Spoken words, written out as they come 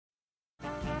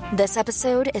This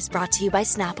episode is brought to you by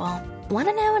Snapple. Want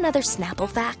to know another Snapple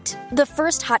fact? The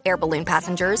first hot air balloon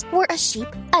passengers were a sheep,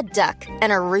 a duck,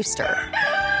 and a rooster.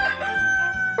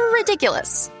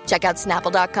 Ridiculous. Check out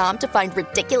Snapple.com to find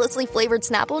ridiculously flavored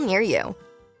Snapple near you.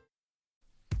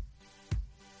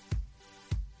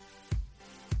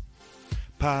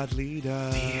 Pod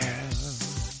leader.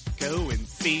 Go and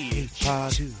see.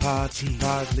 Pod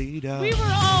leader. We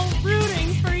were all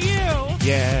rooting for you.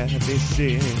 Yeah, this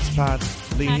is Pod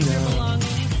Pack leader. your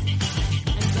belongings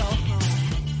and go home.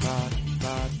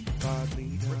 Pod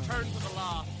leader. Return to the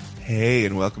law. Hey,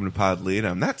 and welcome to Pod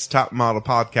Leadum. That's Top Model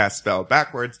Podcast spelled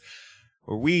backwards,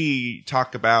 where we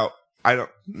talk about, Why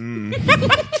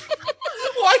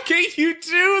can't you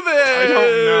do this? I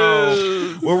don't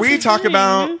know, where we talk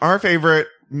about our favorite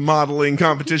modeling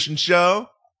competition show.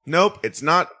 Nope, it's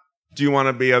not Do You Want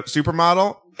to Be a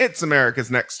Supermodel? It's America's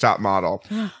Next Top Model.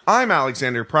 I'm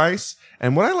Alexander Price,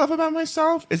 and what I love about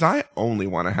myself is I only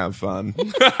want to have fun.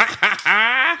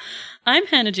 I'm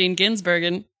Hannah Jean Ginsburg,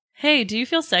 and hey, do you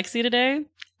feel sexy today?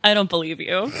 I don't believe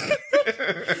you.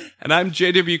 And I'm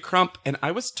JW Crump, and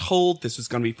I was told this was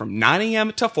going to be from 9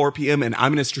 a.m. to 4 p.m., and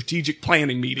I'm in a strategic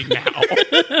planning meeting now.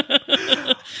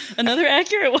 Another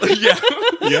accurate one.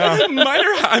 Yeah. Mine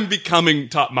are I'm becoming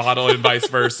top model and vice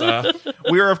versa.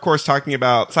 We are, of course, talking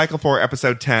about Cycle 4,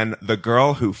 Episode 10, The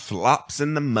Girl Who Flops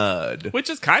in the Mud. Which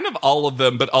is kind of all of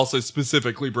them, but also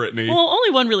specifically Brittany. Well,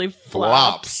 only one really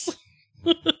flops.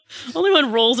 Only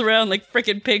one rolls around like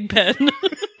frickin' Pigpen.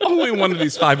 Only one of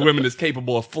these 5 women is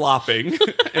capable of flopping,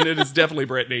 and it is definitely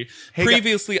Brittany. Hey,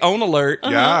 Previously on alert.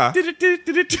 Yeah.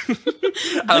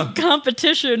 The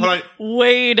competition hold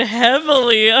weighed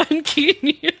heavily on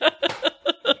Kenya.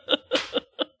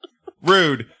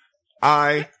 Rude.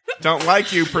 I don't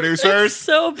like you, It's producers.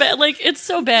 so bad. Like, it's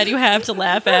so bad you have to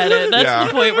laugh at it. That's Yeah.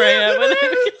 the point where I am with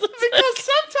it. Because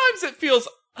sometimes it feels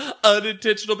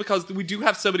unintentional because we do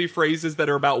have so many phrases that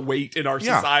are about weight in our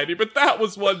Yeah. society, but that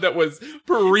was one that was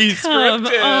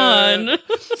prescriptive. Come on.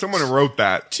 Someone wrote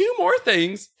that. Two more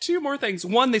things.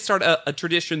 One, they start a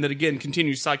tradition that, again,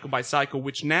 continues cycle by cycle,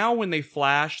 which now when they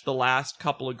flash the last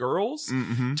couple of girls,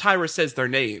 Tyra says their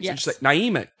names. Yes. And she's like,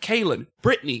 Naima, Kaylin,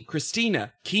 Brittany,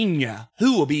 Christina, Kenya,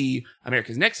 who will be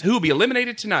America's Next, who will be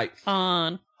eliminated tonight.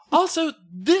 On. Also,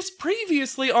 this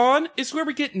previously on is where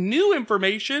we get new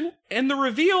information and the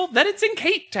reveal that it's in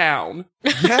Cape Town.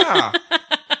 Yeah.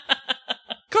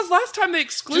 Because last time they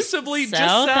exclusively just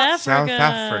South said, South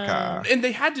Africa. and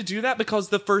they had to do that because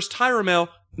the first Tyra Mail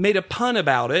made a pun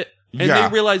about it, and Yeah.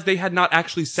 they realized they had not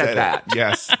actually said that. it.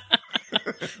 Yes.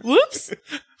 Whoops.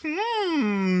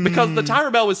 Because the Tyra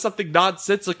Mail was something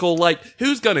nonsensical like,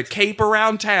 who's gonna cape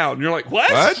around town? And you're like, what?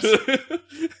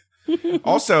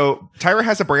 Also, Tyra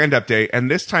has a brand update,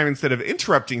 and this time instead of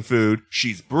interrupting food,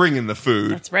 she's bringing the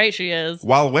food That's right, she is.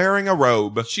 while wearing a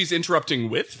robe. She's interrupting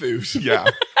with food. Yeah.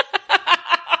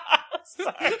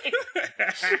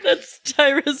 That's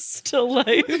Tyra's still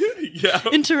life. Yeah.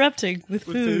 Interrupting with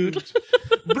With food.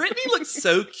 Brittany looks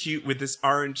so cute with this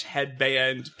orange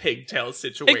headband pigtail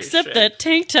situation. Except that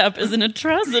tank top is an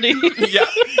atrocity. Yeah,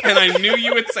 and I knew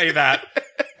you would say that.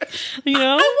 You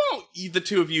know? I want the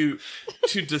two of you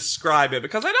to describe it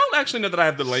because I don't actually know that I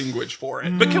have the language for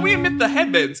it. But can we admit the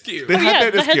headband's cute? The Yeah,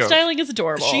 headband the is head cute. styling is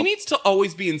adorable. She needs to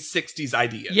always be in 60s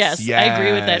ideas. Yes, I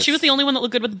agree with that. Yes. She was the only one that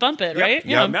looked good with the bump it, Yep, right?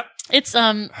 yep. It's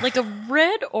like a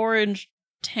red-orange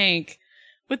tank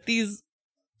with these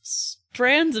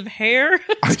strands of hair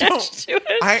attached to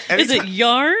it. Is it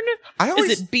yarn? I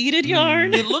always Is it beaded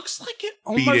yarn? It looks like it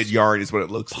almost... beaded yarn is what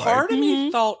it looks Part like. of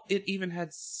me thought it even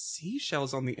had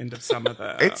seashells on the end of some of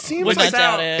them. It seems Would like not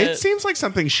doubt it. It seems like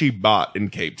something she bought in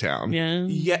Cape Town. Yeah.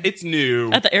 Yeah, it's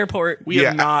new. At the airport. We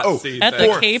have not Oh, seen At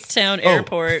this. the Cape Town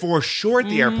airport. For sure at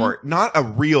the airport, not a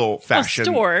real fashion A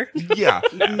store. Yeah.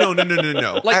 No.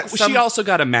 Like, At some- she also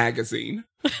got a magazine.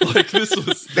 Like, this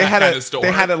was they that had kind a of store.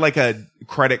 they had a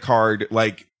credit card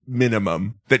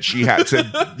minimum that she had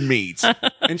to meet.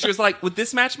 And she was like, would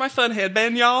this match my fun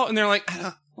headband, y'all? And they're like,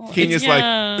 Kenya's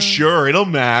Yeah. like, sure, it'll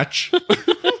match.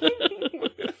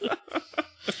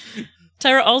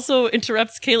 Tyra also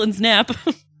interrupts Kaylin's nap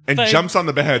And But- jumps on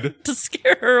the bed. to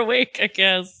scare her awake, I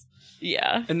guess.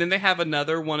 Yeah. and then they have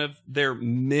another one of their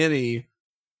many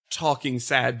talking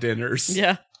sad dinners.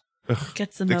 Yeah.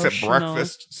 Gets emotional. Except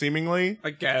breakfast, seemingly. I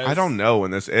guess. I don't know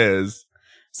when this is.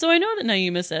 So I know that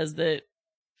Naima says that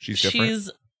She's different.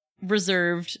 she's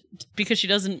reserved because she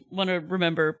doesn't want to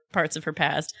remember parts of her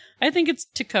past. I think it's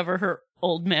to cover her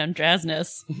old man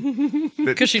jazzness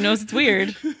because she knows it's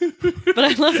weird. But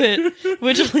I love it,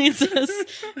 which leads us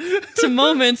to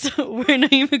moments where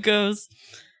Naima goes,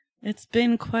 "It's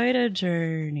been quite a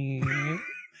journey."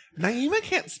 Naima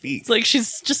can't speak. It's like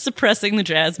she's just suppressing the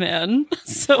jazz man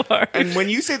so hard. And when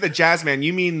you say the jazz man,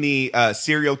 you mean the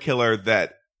serial killer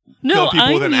that No, kill people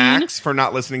I with an mean- axe for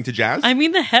not listening to jazz? I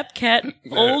mean the Hepcat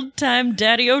old-time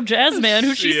daddy-o jazz man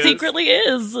who She she is. secretly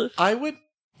is. I would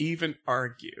even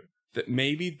argue that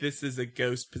maybe this is a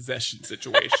ghost possession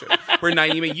situation where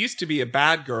Naima used to be a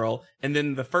bad girl, and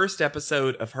then the first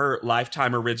episode of her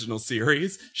Lifetime original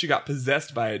series, she got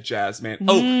possessed by a jazz man.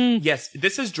 Oh, yes,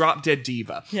 this is Drop Dead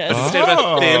Diva. Yes. But instead of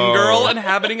a thin girl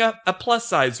inhabiting a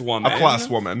plus-size woman. A plus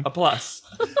woman. A plus.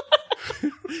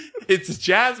 It's a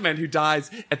jazz man who dies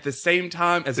at the same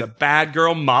time as a bad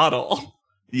girl model.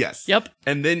 Yes. Yep.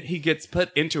 And then he gets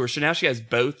put into her, so now she has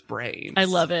both brains. I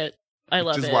love it. I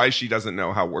love Which is it. why she doesn't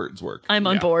know how words work. I'm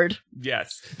on Yeah. board.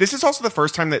 Yes. This is also the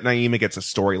first time that Naima gets a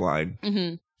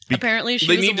storyline. Apparently she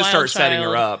They was need a to wild start setting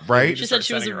child. her up. Right? They need to She start said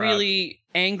she was a setting her up. really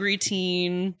angry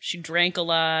teen. She drank a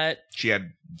lot. She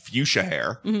had fuchsia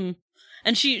hair.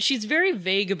 And she's very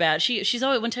vague about it. She's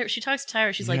always when she talks to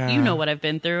Tyra, she's like, Yeah. "You know what I've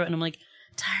been through," and I'm like,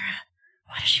 "Tyra,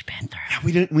 what has she been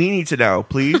through?" We need to know,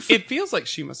 please. It feels like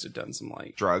she must have done some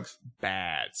like Drugs.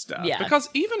 bad stuff. Yeah. Because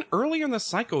even earlier in the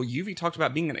cycle, Yuvi talked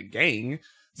about being in a gang.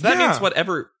 So that Yeah. means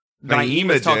whatever Naima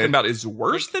Naima is talking did. about is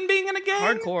worse than being in a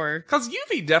gang. Hardcore. Because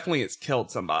Yuvi definitely has killed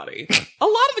somebody. A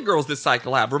lot of the girls this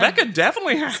cycle have. Rebecca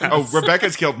definitely has. Oh,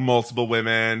 Rebecca's killed multiple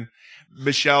women.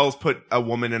 Michelle's put a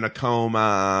woman in a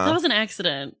coma. That was an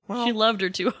accident. well- She loved her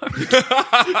too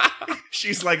hard.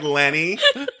 She's like Lenny.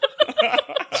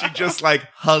 She just like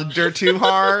hugged her too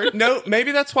hard. No,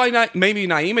 maybe that's why maybe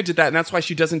Naima did that, and that's why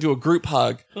she doesn't do a group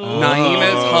hug.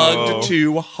 Naima's hugged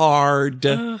too hard.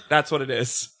 That's what it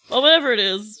is. Well, whatever it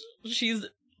is, she's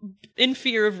in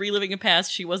fear of reliving a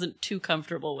past she wasn't too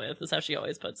comfortable with, is how she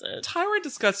always puts it. Tyra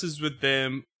discusses with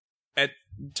them at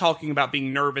talking about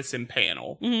being nervous in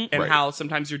panel and Right. how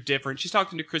sometimes you're different. She's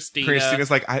talking to Christina. Christina's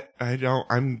like,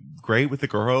 I'm great with the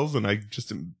girls, and I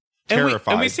just am and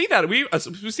terrified. we see that. We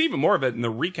see even more of it in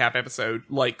the recap episode.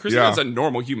 Like, Christina's Yeah. a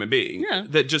normal human being Yeah.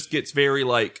 that just gets very,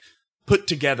 like, put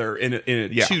together in a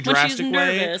Yeah. too When drastic she's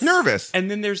way. nervous. nervous. And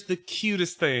then there's the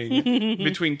cutest thing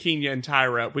between Kenya and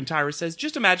Tyra when Tyra says,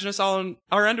 "Just imagine us all in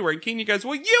our underwear." And Kenya goes,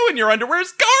 "Well, you in your underwear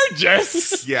is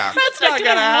gorgeous." Yeah. That's not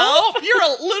gonna help.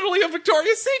 You're literally a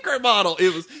Victoria's Secret model.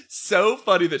 It was so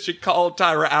funny that she called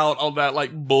Tyra out on that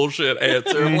like bullshit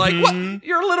answer. I'm like, what?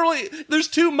 You're literally, there's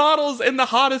two models and the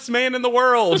hottest man in the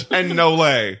world. And no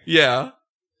lay. Yeah.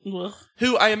 Ugh.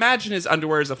 Who I imagine his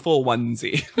underwear is a full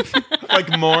onesie.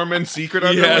 Like Mormon secret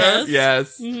underwear.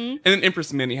 Yes. And then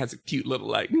Empress Minnie has a cute little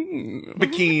like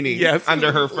Bikini. yes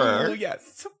Under her Oh, fur.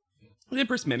 yes.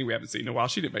 Empress Minnie we haven't seen in a while.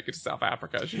 She didn't make it to South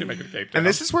Africa. She didn't make it to Cape Town. And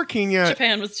this is where Kenya.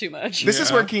 Japan was too much. This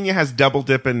is where Kenya has double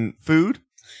dip in food.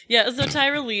 Yeah, so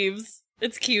Tyra leaves.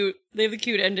 It's cute. They have the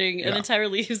cute ending. And then Tyra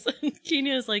leaves. And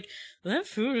Kenya is like, that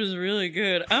food is really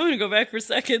good. I'm going to go back for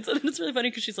seconds. And then it's really funny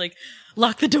because she's like,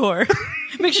 lock the door.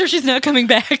 Make sure she's not coming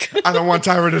back. I don't want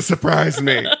Tyra to surprise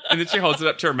me. and then she holds it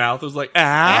up to her mouth. It was like,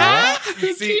 ah.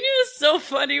 Kenya is so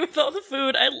funny with all the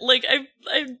food. I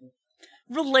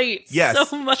relate Yes.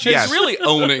 so much. She's Yes. really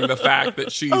owning the fact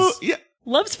that she's Oh, yeah.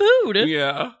 Loves food.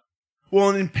 yeah. Well,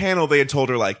 and in panel, they had told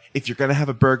her, like, if you're going to have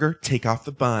a burger, take off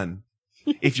the bun.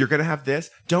 If you're going to have this,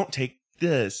 don't take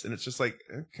this. And it's just like,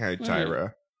 okay,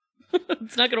 Tyra.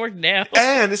 It's not going to work now.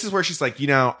 And this is where she's like,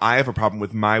 I have a problem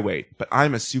with my weight, but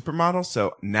I'm a supermodel,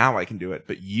 so now I can do it.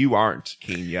 But you aren't,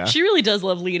 Kenya. She really does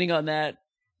love leaning on that.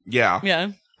 Yeah.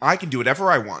 Yeah. I can do whatever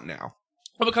I want now.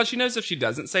 Well, because she knows if she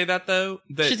doesn't say that though,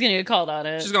 that She's going to get called on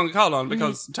it. she's going to get called on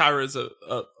because Tyra is a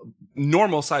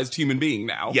normal-sized human being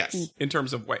now. Yes. In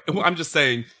terms of weight. Well, I'm just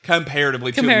saying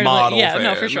comparatively to a Comparatively. model Yeah,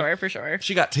 no, fan. for sure.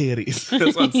 She got titties.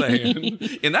 That's what I'm saying.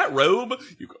 In that robe,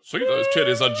 you can see those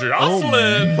titties of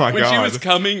Jocelyn. Oh, my when she God. was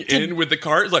coming in with the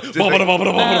cart, it's like,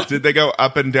 Did they go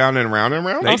up and down and round and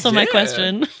round? Also, my did.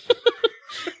 question.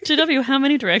 JW, how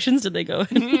many directions did they go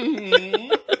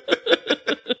in?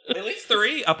 At least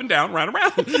 3, up and down, round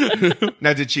and round.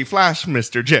 Now, did she flash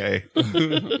Mr. J?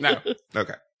 No.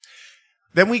 Okay.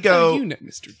 Then we Oh, go. you know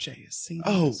Mr. J has seen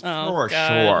Oh, this. Oh, for God.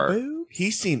 sure. Boobs.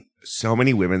 He's seen so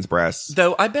many women's breasts.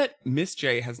 Though I bet Miss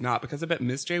J has not, because I bet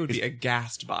Miss J would be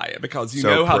aghast by it, because you So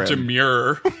know how prim.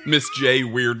 demure Miss J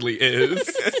weirdly is.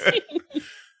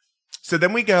 So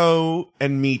then we go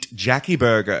and meet Jackie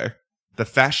Berger, the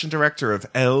fashion director of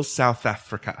Elle South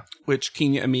Africa. Which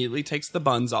Kenya immediately takes the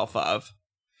buns off of.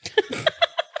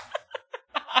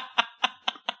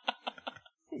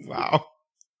 Wow.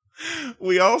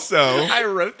 We also, I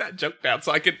wrote that joke down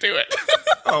so I could do it.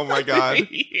 oh my God,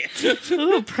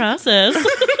 Ooh, process.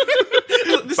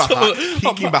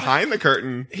 peeking behind the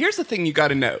curtain. Here's the thing you got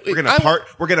to know. We're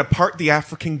gonna part the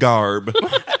African garb.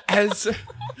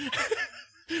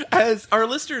 As our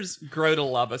listeners grow to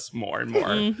love us more and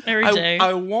more, every day.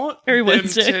 I want Every them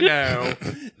Wednesday. to know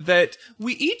that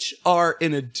we each are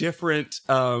in a different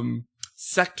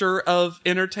sector of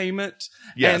entertainment.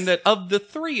 Yes. And that of the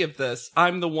three of this,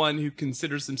 I'm the one who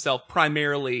considers himself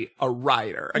primarily a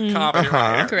writer, a comedy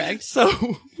writer. Correct. So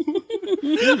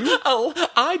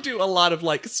I do a lot of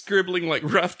like scribbling like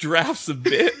rough drafts of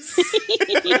bits. So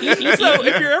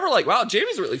if you're ever like, wow,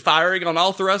 Jamie's really firing on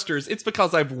all thrusters, it's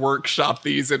because I've workshopped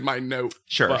these in my note.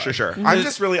 Sure. I'm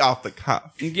just really off the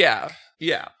cuff. Yeah.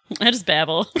 I just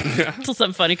babble until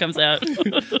something funny comes out.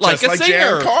 Like Just a like singer.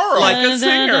 Jan Carl. Like a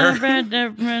singer.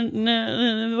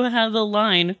 What had the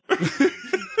line?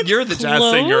 You're the jazz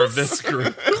singer of this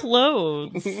group.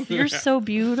 Clothes. You're so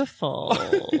beautiful.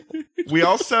 We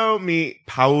also meet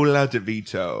Paola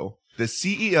DeVito, the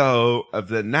CEO of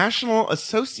the National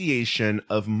Association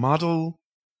of Model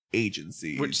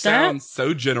Agencies. Which sounds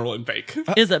so general and fake.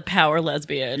 Is a power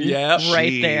lesbian. Yep.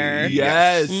 Right there.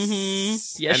 Yes.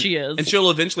 Mm-hmm. Yes, she is. And she'll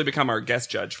eventually become our guest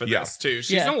judge for this, too.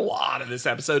 She's Yeah. in a lot of this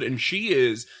episode, and she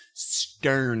is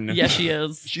stern. Yes, she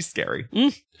is. She's scary.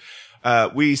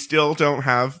 We still don't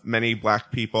have many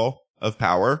black people of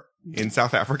power in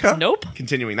South Africa. Nope.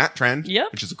 Continuing that trend,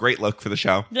 Yep. which is a great look for the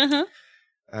show. Uh-huh.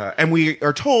 And we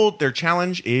are told their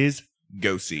challenge is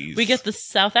go-sees. We get the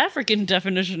South African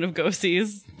definition of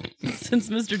go-sees, since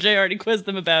Mr. J already quizzed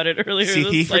them about it earlier See,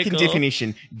 this the cycle. freaking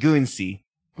definition, goonsy.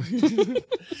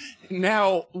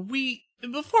 Now,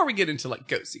 before we get into like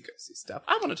go-see stuff,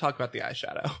 I want to talk about the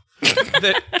eyeshadow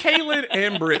that Kaylin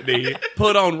and Brittany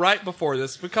put on right before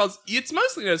this, because it's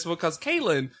mostly noticeable because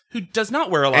Kaylin, who does not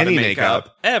wear a lot Any of makeup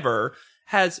makeup. ever,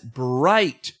 has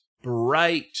bright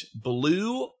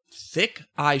blue, thick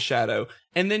eyeshadow.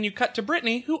 And then you cut to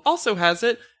Brittany, who also has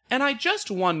it. And I just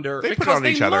wonder, They put it because on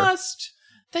each other.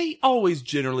 they always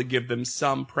generally give them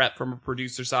some prep from a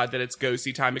producer side that it's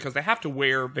go-see time because they have to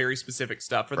wear very specific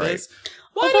stuff for Right. this.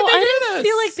 Why Although did they I do didn't this?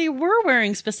 feel like they were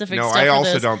wearing specific No, stuff I for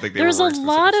also this. don't think they There's were wearing a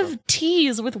lot specific of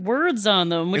tees with words on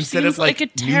them, which Instead seems of, like a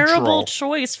like, terrible neutral.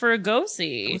 choice for a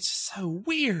go-see. It's so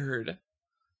weird.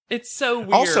 It's so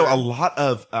weird. Also, a lot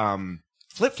of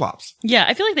flip-flops. Yeah,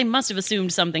 I feel like they must have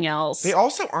assumed something else. They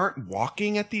also aren't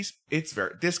walking at these. It's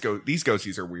very these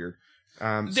go-sees are weird.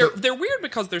 They're weird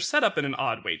because they're set up in an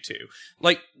odd way too.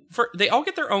 Like they all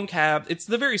get their own cab. It's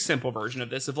the very simple version of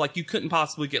this of like you couldn't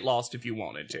possibly get lost if you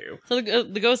wanted to. So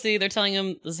the go-see, they're telling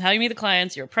them, this is how you meet the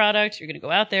clients. You're a product. You're going to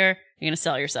go out there. You're going to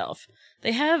sell yourself.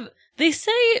 They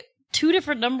say 2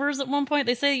 different numbers at one point.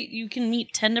 They say you can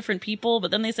meet 10 different people,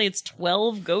 but then they say it's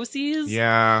 12 go-sees.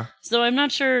 Yeah. So I'm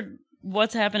not sure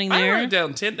what's happening I there. wrote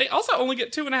down 10. They also only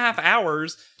get 2.5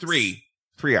 hours. 3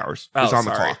 hours Oh, is on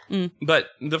the sorry. clock. But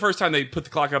the first time they put the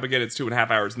clock up again, it's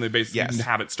 2.5 hours, and they basically Yes.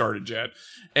 haven't started yet.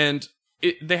 And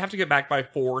they have to get back by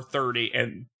 4:30.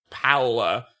 And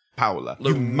Paola, Paola,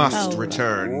 you must Paola.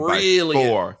 return Really? by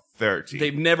 4:30.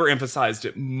 they've never emphasized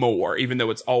it more, even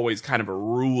though it's always kind of a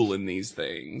rule in these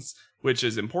things, which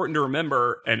is important to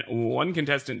remember. And one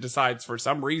contestant decides for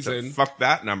some reason, Fuck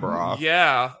that number off.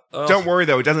 yeah, ugh. Don't worry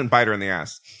though, it doesn't bite her in the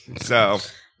ass. So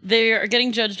They are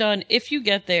getting judged on, if you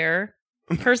get there,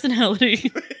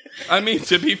 personality. I mean,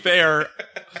 to be fair,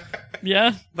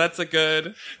 Yeah. that's a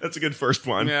good, that's a good first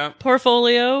one. yeah.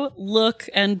 Portfolio, look,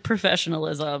 and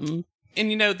professionalism.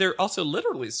 And they're also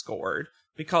literally scored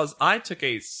because I took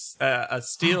a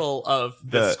steal of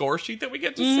the The- score sheet that we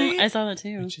get to see, I saw that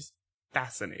too. which is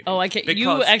fascinating. Oh, I can't. You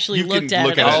Because actually you looked can at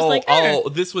look it. at I was it. just like, eh.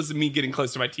 this was me getting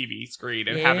close to my TV screen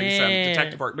and having some Yeah.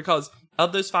 detective work because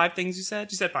of those 5 things you said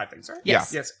 5 things, right?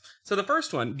 Yes. Yes. So the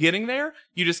first one, getting there,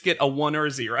 you just get a 1 or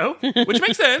a 0, which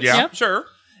makes sense. Yeah. Yep. Sure.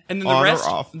 And then On or the rest,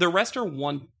 off. the rest are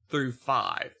 1 through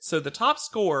 5. So the top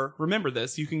score, remember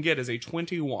this, you can get as a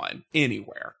 21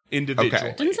 anywhere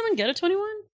individually. Didn't someone get a 21?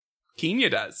 Kenya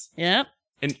does. Yep.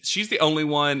 And she's the only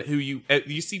one who you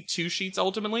see 2 sheets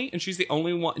ultimately, and she's the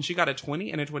only one, and she got a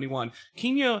 20 and a 21.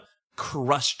 Kenya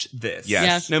crushed this. Yes.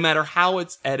 Yes. No matter how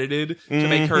it's edited to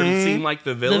make her seem like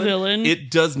the villain, it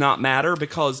does not matter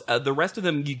because the rest of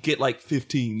them you get like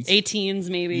 15s. 18s,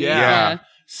 maybe. Yeah.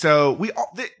 So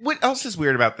what else is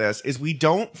weird about this is we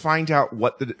don't find out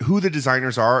who the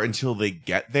designers are until they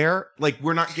get there. Like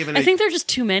we're not given. I think there are just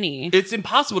too many. It's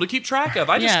impossible to keep track of.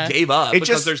 I just Yeah. gave up It because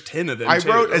just- there's 10 of them. I too.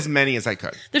 wrote as many as I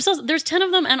could. There's 10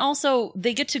 of them, and also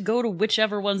they get to go to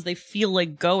whichever ones they feel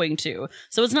like going to.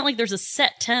 So it's not like there's a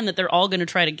set 10 that they're all going to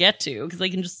try to get to, because they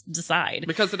can just decide.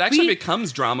 because it actually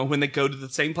becomes drama when they go to the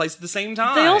same place at the same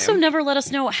time. They also never let us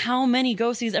know how many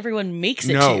go-sees everyone makes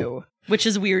it No. to, which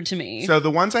is weird to me. So the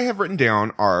ones I have written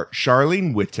down are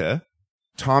Charlene Witte,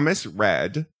 Thomas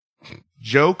Red,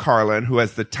 Joe Carlin, who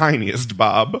has the tiniest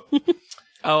bob,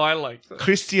 Oh, I like that.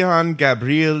 Christian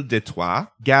Gabriel Detroit,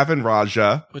 Gavin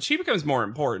Raja, But she becomes more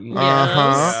important.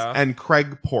 uh-huh, and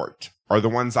Craig Port are the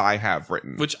ones I have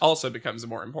written. Which also becomes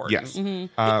more important. Yes.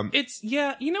 Mhm. It's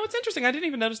interesting. I didn't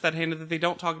even notice that, Hannah, that they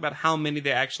don't talk about how many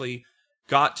they actually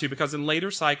got to, because in later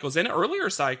cycles and earlier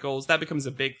cycles, that becomes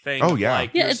a big thing. Oh, yeah. Like,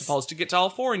 Yeah, you're it's- supposed to get to all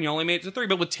 4 and you only made it to 3.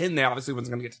 But with 10, they obviously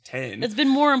wasn't going to get to 10. It's been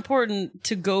more important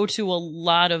to go to a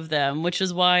lot of them, which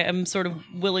is why I'm sort of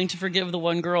willing to forgive the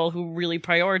one girl who really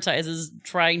prioritizes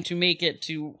trying to make it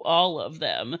to all of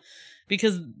them.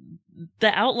 Because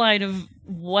the outline of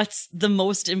what's the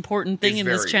most important thing It's in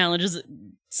this very- challenge is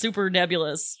super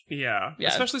nebulous. Yeah. Yeah.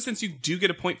 Especially since you do get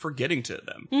a point for getting to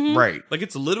them. Mhm. Right. Like,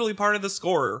 it's literally part of the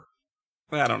score.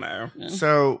 I don't know.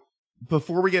 So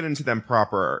before we get into them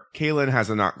proper, Kaylin has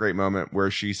a not great moment where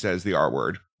she says the R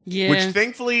word, Yeah. which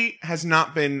thankfully has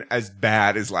not been as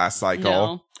bad as last cycle.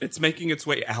 No. It's making its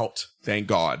way out. Thank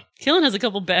God. Kaylin has a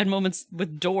couple bad moments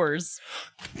with doors.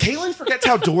 Kaylin forgets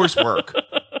how doors work.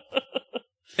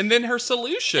 And then her It's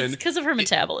solution because of her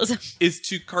metabolism. is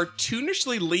to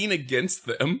cartoonishly lean against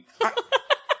them.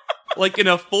 Like in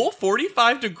a full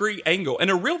 45-degree angle,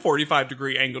 and a real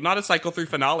 45-degree angle, not a cycle through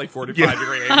finale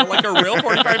 45-degree angle, like a real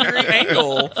 45-degree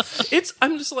angle.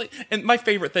 I'm just like, and my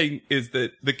favorite thing is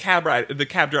that the cab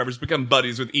drivers become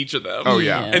buddies with each of them. Oh,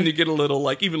 yeah. And you get a little,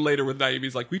 like, even later with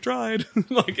Naomi's like, we tried.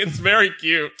 Like, it's very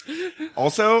cute.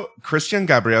 Also, Christian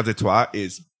Gabriel Detroit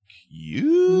is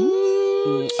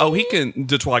cute. Oh, he can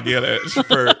Detroit get it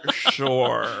for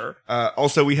sure.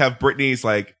 Also, we have Brittany's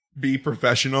like, be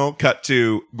professional, cut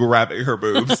to grabbing her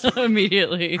boobs.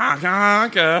 Immediately. We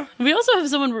also have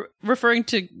someone referring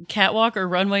to catwalk or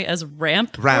runway as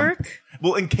ramp work.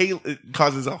 Well, and Kaylin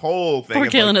causes a whole thing. Poor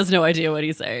of, Kaylin like, has no idea what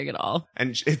he's saying at all. and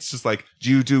it's just like, do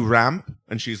you do ramp?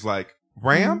 And she's like,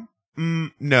 ramp?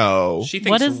 No. She thinks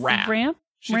What is rap. ramp?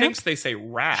 She Ramp? thinks they say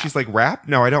rap. She's like, rap?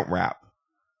 No, I don't rap.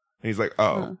 And he's like,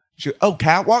 oh.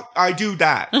 Catwalk? I do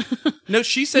that. no,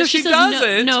 she says she says,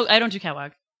 doesn't. No, I don't do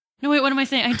catwalk. No, wait, what am I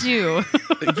saying? I do.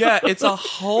 Yeah, it's a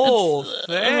whole thing.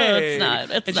 It's not.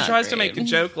 It's and not she tries to great. make a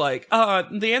joke like,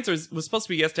 the answer was supposed to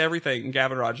be yes to everything. And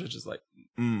Gavin Raja is just like,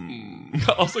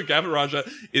 Also, Gavin Raja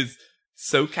is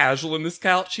so casual in this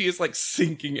couch. He is like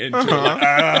sinking into it.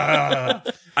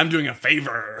 Like, I'm doing a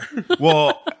favor.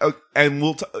 Well, and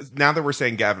now that we're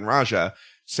saying Gavin Raja,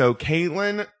 so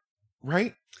Caitlin,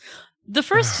 right? The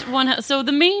first one, so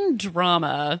the main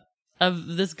drama of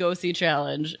this Go See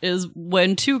challenge is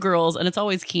when 2 girls, and it's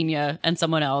always Kenya and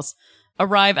someone else,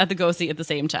 arrive at the Go See at the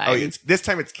same time. Oh, this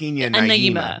time it's Kenya and and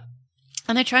Naima. Naima.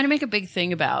 And they try to make a big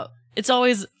thing about it's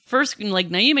always first, like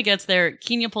Naima gets there,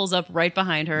 Kenya pulls up right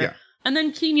behind her, Yeah. and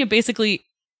then Kenya basically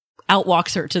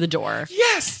outwalks her to the door.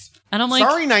 Yes. And I'm like,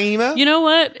 Sorry, Naima. you know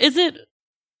what? Is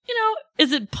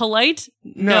it polite?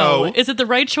 No. Is it the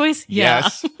right choice? Yeah.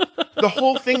 Yes. The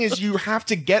whole thing is you have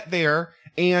to get there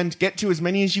and get to as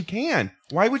many as you can.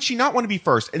 Why would she not want to be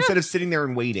first instead of sitting there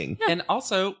and waiting? And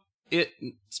also,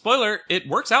 spoiler, it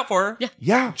works out for her. Yeah.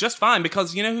 Yeah. Just fine,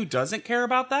 because you know who doesn't care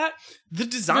about that? The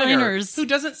designer, Designers. who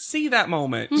doesn't see that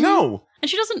moment. No. And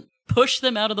she doesn't push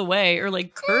them out of the way or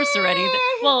like curse or anything.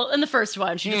 Well, in the first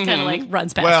one, she just kind of like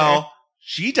runs past her. Well,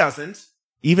 she doesn't.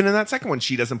 Even in that second one,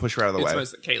 she doesn't push her out of the It's way.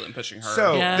 mostly Caitlin pushing her.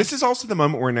 So Yeah. this is also the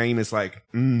moment where Naeem is like,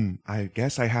 I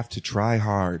guess I have to try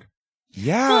hard.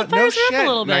 Yeah, Well, it no fires her shit, up a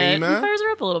little bit. It Naima. fires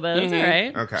her up a little bit. It's all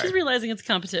right. Okay. She's realizing it's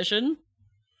competition.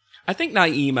 I think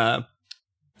Naima,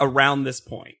 around this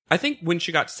point, I think when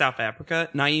she got to South Africa,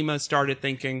 Naima started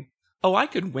thinking, oh, I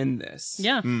could win this.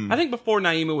 Yeah. Mm. I think before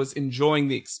Naima was enjoying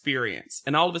the experience,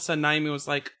 and all of a sudden Naima was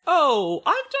like, oh,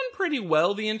 I've done pretty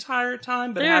well the entire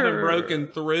time, but haven't There- broken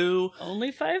through.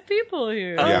 Only 5 people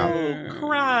here. Yeah. Oh,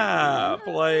 crap.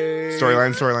 Like...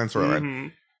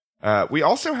 Storyline. Mhm. We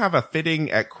also have a fitting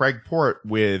at Craig Port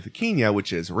with Kenya,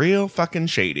 which is real fucking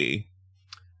shady,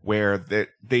 where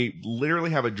they literally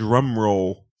have a drum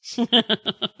roll.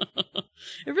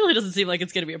 It really doesn't seem like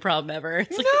it's going to be a problem ever.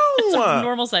 It's like No! it's a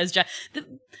normal sized job.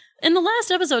 In the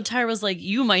last episode, Tyra was like,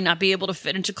 you might not be able to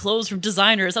fit into clothes from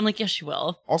designers. I'm like, yes, you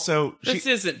will. Also, This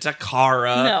isn't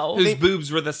Takara, No. whose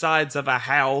boobs were the sides of a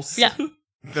house. Yeah.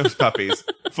 those puppies,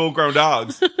 full-grown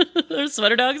dogs. Their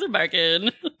sweater dogs are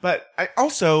barking. But I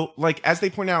also, like, as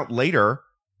they point out later,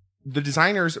 the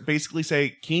designers basically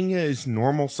say Kenya is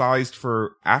normal sized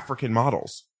for African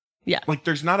models. Yeah. Like,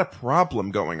 there's not a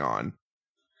problem going on.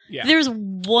 Yeah. There's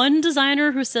one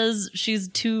designer who says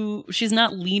she's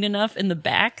not lean enough in the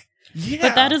back. Yeah.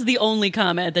 But that is the only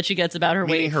comment that she gets about her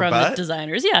Meaning weight her from the butt?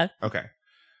 designers. Yeah. Okay.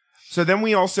 So then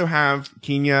we also have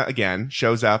Kenya again,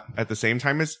 shows up at the same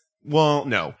time as, well,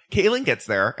 no. Kaylin gets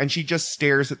there and she just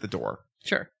stares at the door.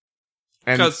 Sure.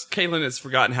 Because Kaylin has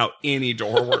forgotten how any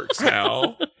door works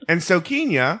now. And so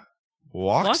Kenya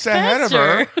walks Walks ahead of past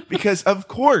her her. because of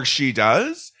course she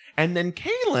does. And then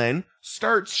Kaylin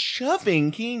starts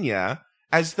shoving Kenya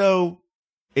as though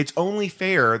it's only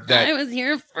fair that... I was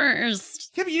here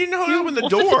first. Yeah, but you didn't know how to open the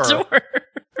door.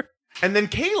 And then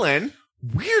Kaylin,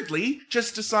 weirdly,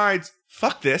 just decides,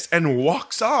 fuck this, and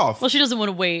walks off. Well, she doesn't want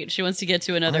to wait. She wants to get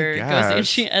to another I ghost. guess. And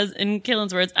she, as in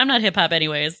Kaylin's words, I'm not hip hop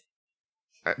anyways.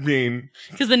 I mean,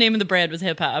 Because the name of the brand was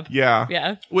hip hop. yeah.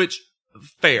 Yeah. Which,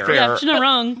 fair. Fair. Yeah, she's not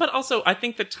wrong. But also, I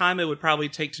think the time it would probably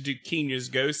take to do Kenya's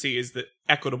go-see is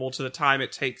equitable to the time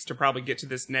it takes to probably get to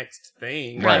this next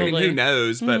thing. Right. I mean, who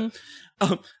knows? But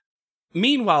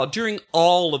meanwhile, during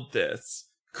all of this,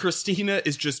 Christina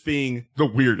is just being The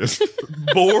weirdest.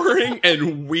 boring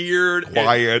and weird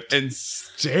Quiet. and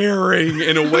staring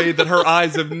in a way that her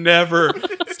eyes have never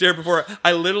stared before.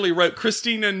 I literally wrote,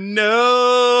 Christina,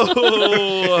 no.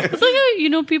 It's like, how, you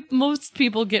know, most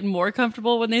people get more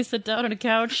comfortable when they sit down on a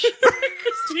couch.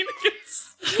 Christina gets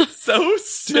so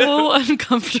still. So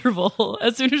uncomfortable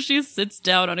as soon as she sits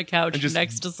down on a couch And just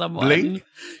next to someone. blink.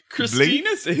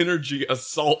 Christina's energy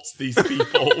assaults these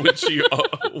people when she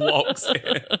walks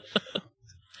in.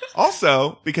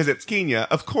 Also, because it's Kenya,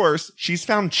 of course, she's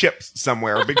found chips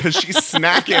somewhere because she's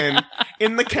snacking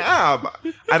in the cab.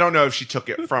 I don't know if she took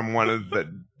it from one of the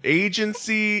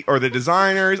agency or the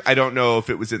designers. I don't know if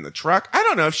it was in the truck. I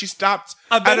don't know if she stopped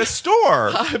at a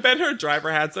store. I bet her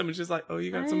driver had some and she's like, oh,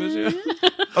 you got some of this?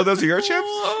 Oh, those are your chips?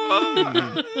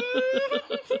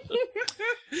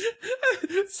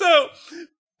 So,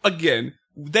 again,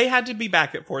 they had to be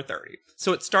back at 4:30.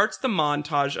 So it starts the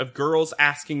montage of girls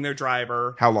asking their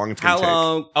driver, How long it's going how to take.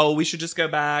 long? Oh, we should just go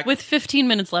back. With 15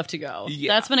 minutes left to go.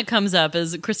 Yeah. That's when it comes up,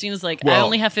 is Christina's like, I Well-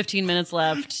 only have 15 minutes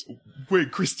left.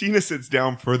 Wait, Christina sits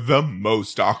down for the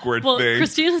most awkward Well, thing.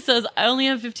 Christina says, I only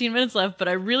have 15 minutes left, but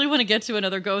I really want to get to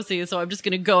another go-see, so I'm just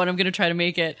going to go and I'm going to try to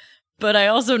make it. But I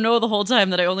also know the whole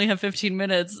time that I only have 15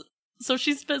 minutes. So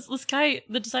she spends, this guy,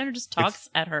 the designer just talks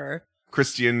at her.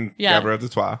 Christian Yeah. Gabrielle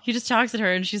Destois. He just talks at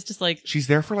her and she's just like, She's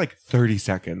there for like 30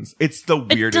 seconds. It's the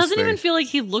weirdest it doesn't thing. even feel like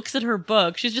he looks at her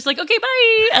book. She's just like, okay,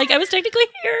 bye. Like, I was technically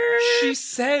here.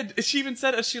 She even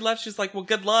said as she left, she's like, well,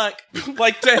 good luck.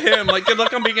 Like to him, like, good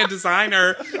luck on being a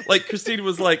designer. Like Christina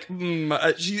was like,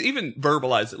 she even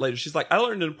verbalized it later. She's like, I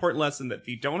learned an important lesson that if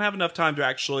you don't have enough time to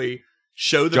actually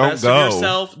show the Don't best go. of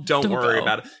yourself, don't worry go.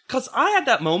 about it. Cause I had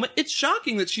that moment. It's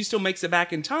shocking that she still makes it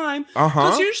back in time.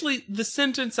 Uh-huh. Cause usually the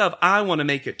sentence of, I want to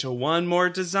make it to one more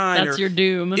designer That's your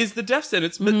doom. is the death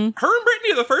sentence. But her and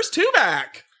Brittany are the first two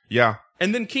back. Yeah,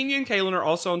 And then Kenya and Kaylin are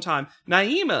also on time.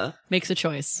 Naima Makes a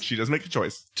choice. she does make a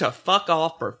choice. to fuck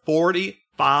off for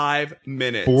 45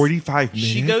 minutes. 45 minutes?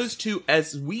 She goes to,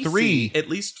 as we Three. see, at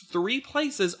least 3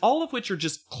 places, all of which are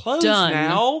just closed Done.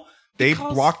 now. They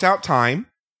because- blocked out time.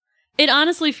 It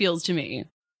honestly feels to me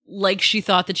like she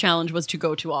thought the challenge was to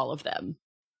go to all of them.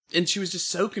 And she was just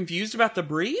so confused about the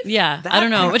brief. Yeah, That I don't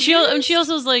know. But she confused?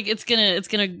 also was like, it's gonna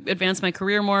advance my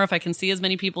career more if I can see as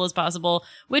many people as possible.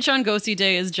 Which on Go-See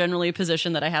Day is generally a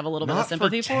position that I have a little bit of Not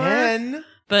sympathy for for. 10.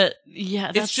 But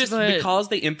yeah, that's It's just what- because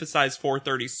they emphasize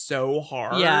 4:30 so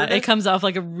hard. yeah, it comes off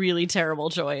like a really terrible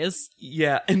choice.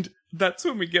 Yeah, and that's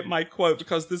when we get my quote,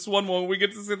 because this one woman, we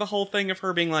get to see the whole thing of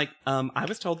her being like, I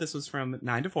was told this was from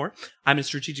 9 to 4. I'm in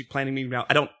strategic planning meeting now.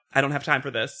 I don't have time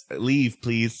for this. Leave,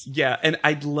 please. Yeah, and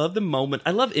I love the moment.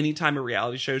 I love any time a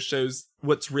reality show shows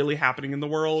what's really happening in the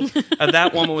world.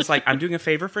 That woman was like, I'm doing a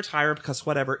favor for Tyra because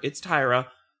whatever, it's Tyra.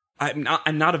 I'm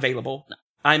not available.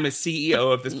 I'm a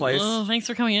CEO of this place. Oh, thanks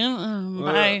for coming in.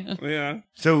 Bye. Yeah.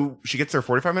 So she gets there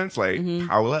 45 minutes late. Mhm.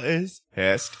 Paula is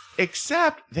pissed,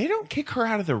 except they don't kick her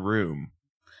out of the room.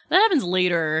 That happens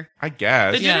later. I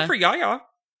guess. They did Yeah. it for Yaya.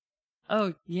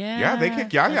 Oh, yeah. Yeah, they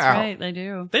kick Yaya That's out. right, they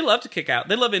do. They love to kick out.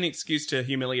 They love any excuse to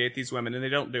humiliate these women, and they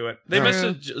don't do it. They No. must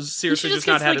have seriously She just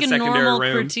not gets had like a secondary normal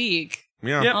room. critique.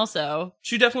 Yeah. Yep. Also,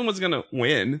 She definitely was going to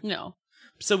win. no.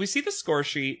 So we see the score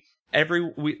sheet.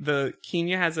 The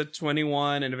Kenya has a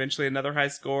 21 and eventually another high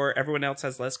score. Everyone else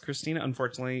has less. Christina,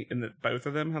 unfortunately, both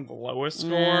of them have the lowest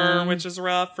score, Yeah. which is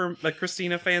rough for the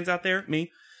Christina fans out there,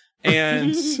 me.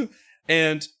 And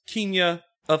and Kenya,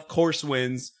 of course,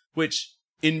 wins, which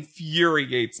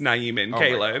infuriates Naima and Oh my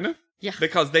Kaylin. Yeah.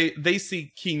 Because they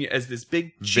see Kenya as this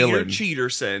big Villain.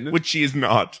 cheaterson. Which she is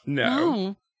not.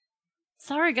 No.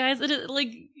 Sorry, guys. It is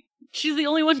like she's the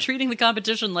only one treating the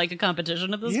competition like a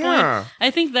competition at this Yeah. point. I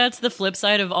think that's the flip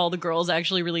side of all the girls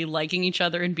actually really liking each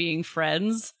other and being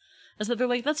friends. Is that they're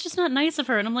like, that's just not nice of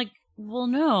her. And I'm like, well,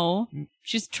 no.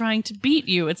 She's trying to beat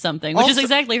you at something, which is Also-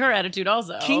 exactly her attitude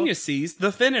also. Kenya sees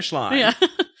the finish line. Yeah.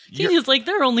 Kenya's like,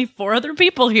 there are only 4 other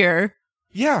people here.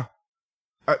 Yeah.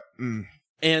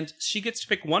 And she gets to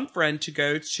pick one friend to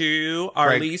go to our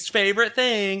Right. least favorite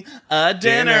thing, a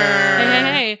dinner.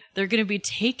 Hey, they're going to be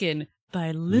taken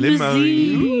by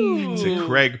limousine. To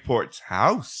Craigport's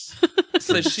house.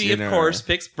 So she, Dinner. of course,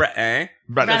 picks Brittany.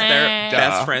 But Because they're Brittany.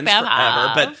 best friends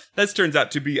Bye-bye. forever. But this turns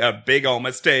out to be a big old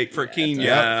mistake for Kenya.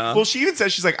 Yeah. Well, she even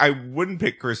says, she's like, I wouldn't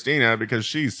pick Christina because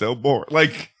she's so bored.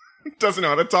 Like, doesn't know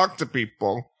how to talk to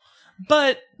people.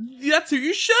 But that's who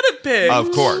you should have picked.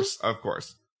 Of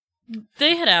course.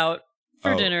 They head out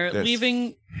for Oh, dinner, this-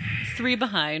 leaving 3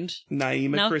 behind. Naima,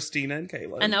 Now- Christina, and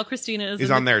Kayla. And now Christina is He's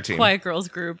in on the their team. Quiet Girls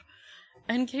group.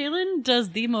 And Kaylin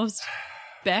does the most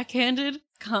backhanded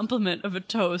compliment of a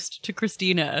toast to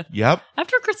Christina. Yep.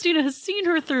 After Christina has seen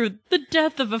her through the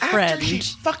death of a friend. After she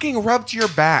fucking rubbed your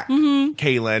back, Mhm.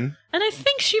 Kaylin. And I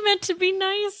think she meant to be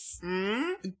nice.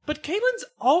 But Kaylin's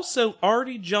also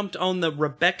already jumped on the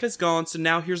Rebecca's gone, so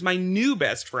now here's my new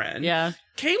best friend. Yeah.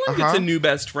 Kaylin gets a new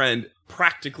best friend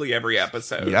practically every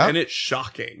episode. Yep. And it's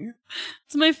shocking.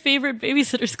 It's my favorite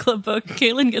Babysitter's Club book.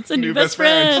 Kaylin gets a new best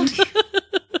best friend.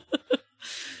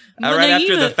 Right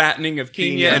after the Naima- fattening of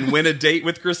Kenya Kenya. and win a date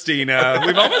with Christina.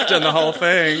 We've almost done the whole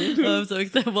thing. Oh, I'm so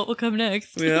excited. What will come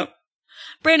next? Yep.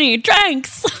 Brittany,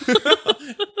 drinks!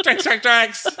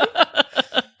 Drinks.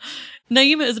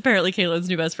 Naima is apparently Kaylin's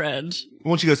new best friend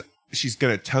When she goes, she's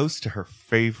going to toast to her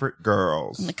favorite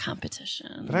girls. in the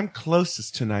competition. But I'm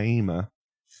closest to Naima.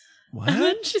 And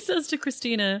then she says to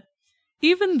Christina,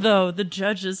 even though the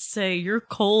judges say you're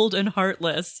cold and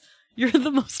heartless, you're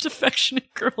the most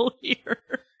affectionate girl here.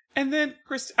 And then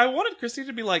I wanted Christina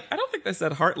to be like, I don't think they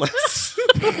said heartless.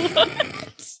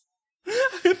 What?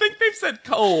 I think they've said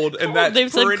cold, and that's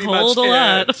They've said pretty cold much a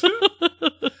lot.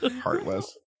 it.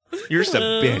 Heartless. You're just a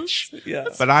bitch. Yeah.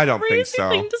 But I don't think Crazy so.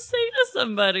 thing to say to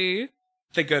somebody.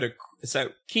 They go to, so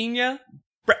Kenya,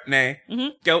 Brittany,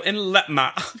 Mhm. go and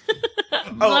Letma.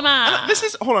 Lemma. This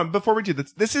is, hold on, before we do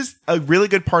this, this is a really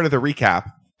good part of the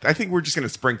recap. I think we're just going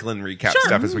to sprinkle in recap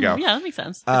stuff as we go. Yeah, that makes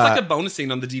sense. It's like a bonus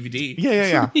scene on the DVD.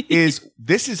 Yeah.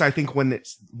 This is I think when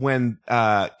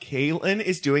Kaylin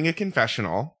is doing a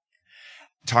confessional,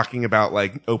 talking about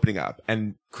like opening up,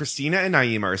 and Christina and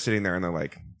Naima are sitting there and they're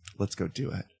like, let's go do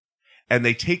it. And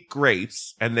they take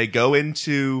grapes and they go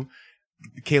into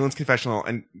Kaylin's confessional,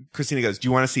 and Christina goes, do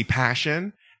you want to see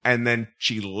passion? And then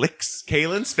she licks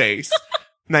Kaylin's face.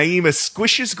 Naima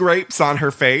squishes grapes on her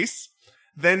face.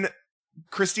 Then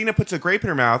Christina puts a grape in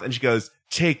her mouth and she goes,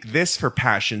 take this for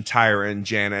passion, Tyra and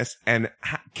Janice, and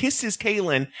kisses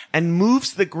Kaylin and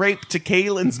moves the grape to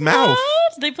Kaylin's mouth.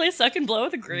 What? They play suck and blow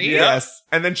with a grape? Yeah. Yes.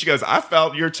 And then she goes, I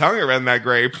felt your tongue around that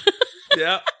grape.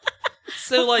 Yeah.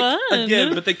 So, like, Fun.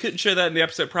 again, but they couldn't show that in the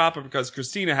episode proper because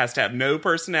Christina has to have no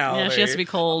personality. Yeah, she has to be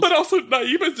cold. But also,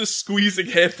 Naima's just squeezing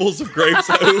handfuls of grapes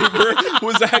over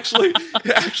was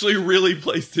actually really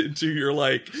placed into your,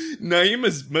 like,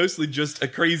 Naima's mostly just a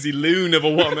crazy loon of a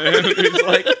woman who's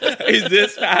like, is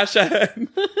this passion?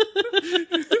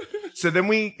 So then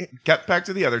we get back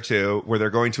to the other two where they're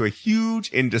going to a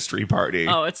huge industry party.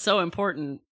 Oh, it's so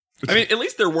important. I mean, at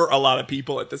least there were a lot of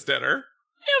people at this dinner.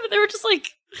 Yeah, but they were just like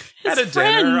his At a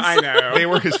friends. dinner, I know. They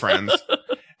were his friends.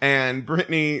 And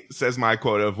Brittany says my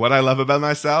quote of what I love about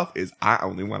myself is I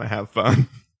only want to have fun.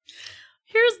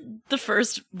 Here's the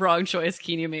first wrong choice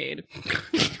Kenya made.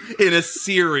 In a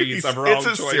series of wrong It's a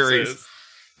choices. series.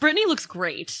 Brittany looks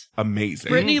great. Amazing.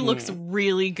 Brittany looks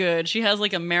really good. She has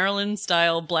like a Marilyn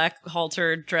style black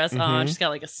halter dress on. She's got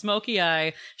like a smoky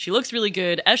eye. She looks really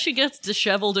good. As she gets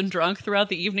disheveled and drunk throughout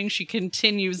the evening, she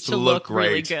continues to Look look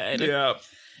really great. good. Yeah.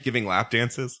 Giving lap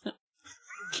dances.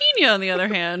 Kenya, on the other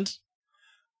hand,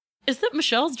 is that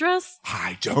Michelle's dress?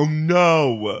 I don't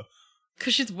know.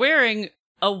 Because she's wearing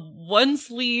a one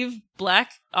sleeve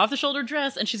black off the shoulder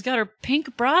dress and she's got her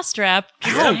pink bra strap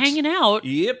just Ouch. hanging out.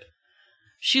 Yep.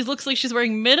 She looks like she's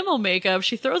wearing minimal makeup.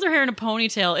 She throws her hair in a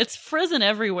ponytail. It's frizzing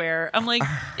everywhere. I'm like,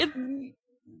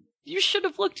 you should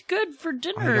have looked good for I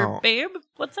dinner, know. babe.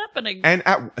 What's happening? And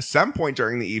at some point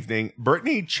during the evening,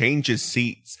 Brittany changes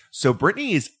seats. So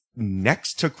Brittany is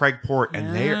next to Craigport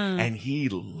and there, Yeah. and he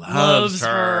loves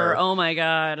her. Oh my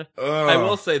God. Ugh. I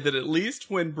will say that at least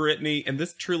when Brittany, and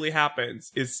this truly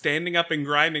happens, is standing up and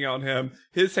grinding on him,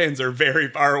 his hands are very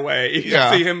far away. You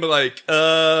Yeah. see him be like,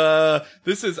 I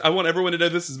want everyone to know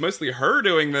this is mostly her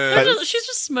doing this. She's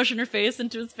just smushing her face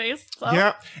into his face. That's all.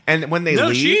 Yeah. And when they No,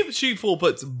 leave. she full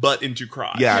puts butt into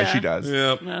crotch. Yeah, Yeah. she does.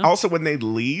 Yep. No. Also, when they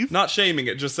leave. Not shaming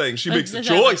it, just saying she makes a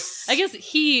Exactly. choice. I guess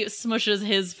he smushes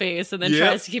his face and then Yep.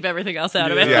 tries to keep everything else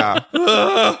out of it. Yeah.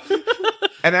 Ugh.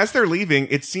 And as they're leaving,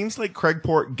 it seems like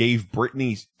Craigport gave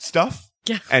Brittany stuff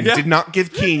Yeah. and Yeah. did not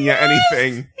give Kenya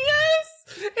anything.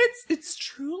 Yes, it's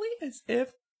truly as if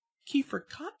he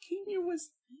forgot Kenya was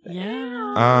there.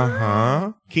 Yeah.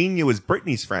 Uh-huh. Kenya was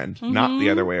Brittany's friend, not the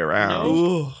other way around.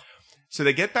 Ooh. So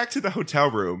they get back to the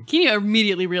hotel room. Kenya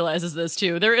immediately realizes this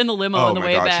too. They're in the limo Oh on the my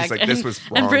way gosh, back. she's like, and, "This was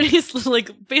and wrong." Brittany's like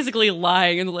basically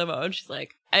lying in the limo, and she's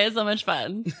like, I had so much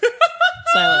fun.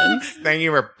 Silence. Thank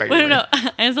you for Wait, no,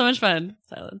 I had so much fun.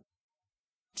 Silence.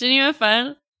 Didn't you have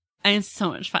fun? I had so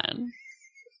much fun.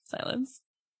 Silence.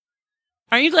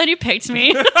 Aren't you glad you picked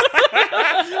me?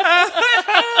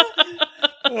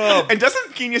 And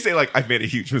doesn't Kenya say, like, I've made a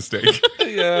huge mistake?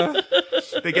 Yeah.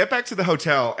 They get back to the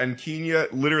hotel, and Kenya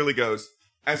literally goes,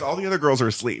 as all the other girls are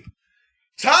asleep,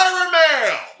 Tyra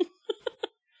Mail!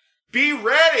 Be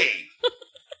ready!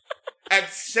 At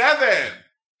 7!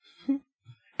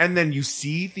 And then you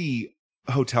see the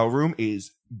hotel room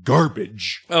is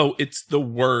garbage. Oh, it's the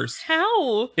worst.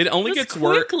 How? It only This gets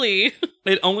worse. quickly.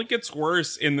 It only gets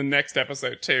worse in the next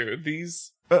episode too.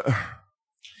 These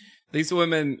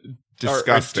women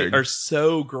Disgusting. are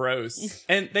so gross,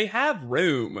 and they have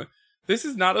room. This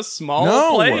is not a small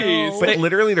No. place. But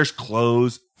literally there's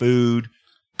clothes, food,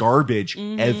 garbage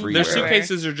everywhere. Their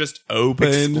suitcases are just open.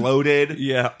 Exploded.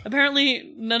 Yeah.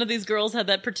 Apparently, none of these girls had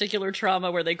that particular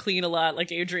trauma where they clean a lot,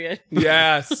 like Adrian.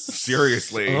 Yes.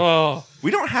 Seriously. Oh,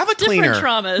 We don't have a Different cleaner.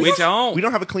 traumas. we don't. We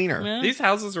don't have a cleaner. Yeah. These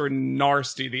houses were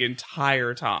nasty the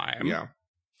entire time. Yeah.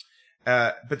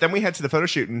 But then we head to the photo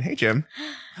shoot, and hey, Jim.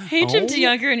 Hey, Jim Oh.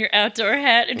 DeYounker in your outdoor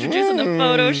hat, introducing the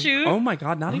photo shoot. Oh my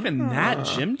God! Not even that.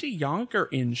 Jim DeYounker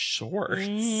in shorts.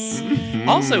 Mm.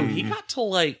 Also, he got to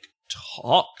like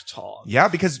talk. Yeah,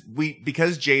 because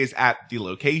Jay is at the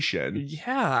location.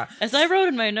 Yeah. As I wrote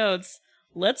in my notes,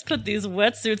 let's put these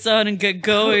wetsuits on and get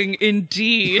going,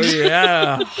 indeed.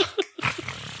 Yeah.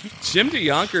 Jim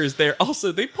DeYounker is there.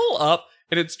 Also, they pull up,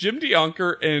 and it's Jim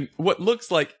DeYounker and what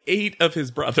looks like 8 of his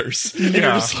brothers. And you're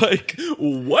Yeah. just like,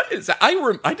 what is that?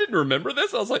 I didn't remember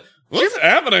this. I was like, what's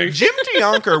happening? Jim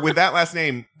DeYounker, with that last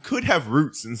name, could have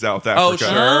roots in South Africa. Oh,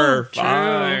 sure. True.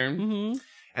 Fine. Mhm.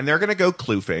 And they're going to go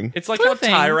kloofing. It's like Kloofing.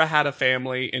 how Tyra had a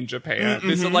family in Japan.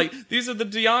 These are the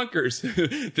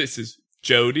DeYonkers. This is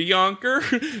Joe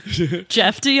DeYonker.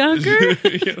 Jeff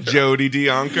DeYounker, Jody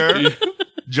DeYounker.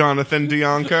 Jonathan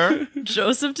DeYounker.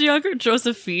 Joseph DeYounker,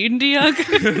 Josephine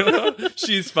DeYounker.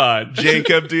 She's fun.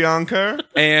 Jacob DeYounker.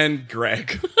 And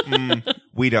Greg.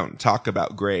 We don't talk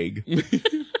about Greg.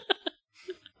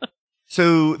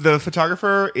 So the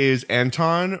photographer is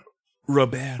Anton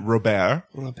Robert.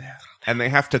 And they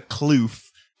have to kloof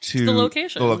to the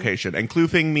location. the location. And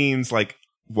kloofing means like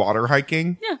water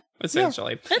hiking. Yeah,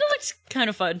 Essentially. that looks kind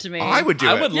of fun to me. I would do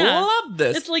I it. would Yeah. love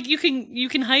this. It's like you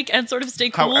can hike and sort of stay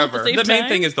cool However, at the same The main time.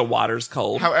 thing is the water's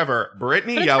cold. However,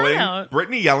 Brittany But try it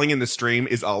yelling out. in the stream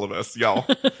is all of us, y'all.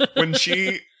 When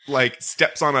she like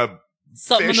steps on a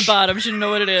something on the fish, bottom. She didn't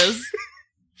know what it is.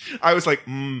 I was like,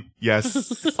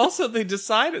 yes. Also, they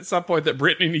decide at some point that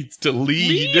Brittany needs to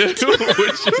lead. which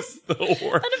is the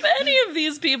worst. And if any of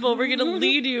these people were going to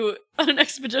lead you on an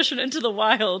expedition into the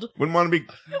wild, Wouldn't want to be.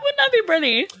 it would not be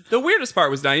Brittany. The weirdest part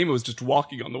was Naima was just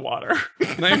walking on the water.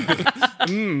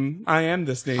 I am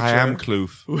this nature. I am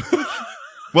kloof.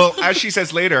 Well, as she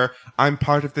says later, I'm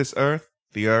part of this earth.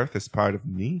 The earth is part of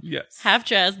me. Yes. Half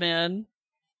Jazzman,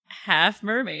 half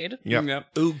mermaid. Yep.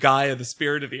 Ooh, Gaia, the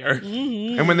spirit of the earth.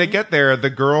 Mm-hmm. And when they get there, the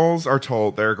girls are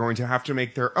told they're going to have to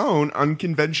make their own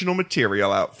unconventional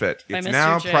material outfit. By It's Mr.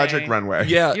 now J. Project Runway.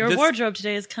 Yeah. Your this- wardrobe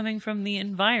today is coming from the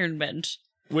environment.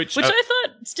 Which Which I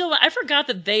thought I forgot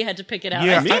that they had to pick it out.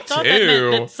 Yeah, I me thought that meant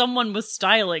too. that someone was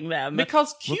styling them.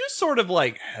 because Q sort of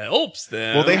like helps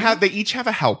them. Well, they each have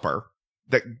a helper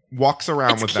that walks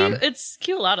around It's with cute. them. It's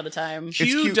cute a lot of the time. Q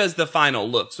cute. does the final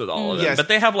looks with all of them, Yes. but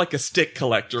they have like a stick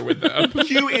collector with them.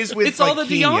 Q is with It's like all the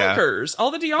Kenya. DeYonkers.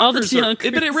 All the DeYonkers. All the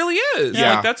DeYonkers. But it really is.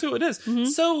 Yeah. Like, that's who it is. Mhm.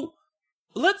 So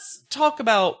let's talk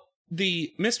about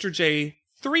the Mr. J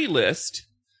 3 list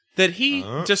that he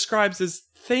describes as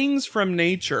things from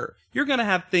nature. You're going to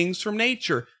have things from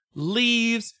nature.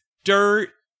 Leaves, dirt,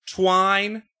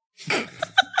 twine.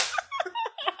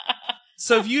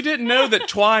 So if you didn't know that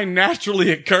twine naturally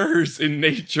occurs in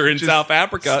nature in Just South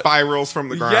Africa, Spirals from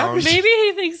the ground. Maybe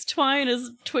he thinks twine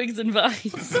is twigs and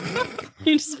vines.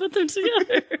 You just put them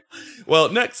together. well,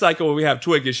 next cycle when we have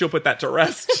Twiggy, she'll put that to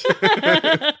rest.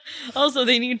 Also,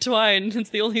 they need twine. It's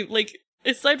the only, like,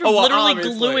 aside from Oh, well, literally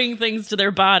obviously. gluing things to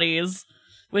their bodies,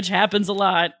 which happens a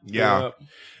lot. Yeah.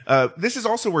 This is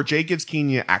also where Jay gives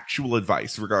Kenya actual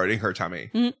advice regarding her tummy.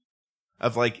 Mm.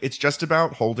 Of like, it's just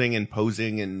about holding and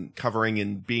posing and covering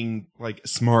and being like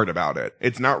smart about it.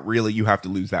 It's not really you have to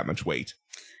lose that much weight.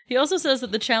 He also says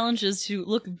that the challenge is to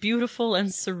look beautiful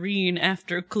and serene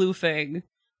after kloofing.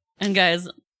 And guys,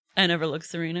 I never look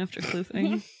serene after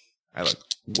kloofing. I look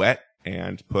wet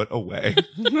and put away.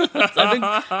 I've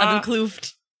been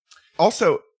kloofed.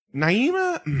 Also,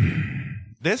 Naima,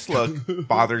 this look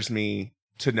bothers me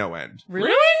to no end.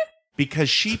 Really? Because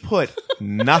she put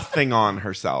nothing on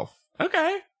herself.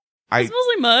 Okay. It's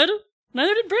mostly mud.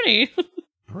 Neither did Brittany.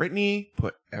 Brittany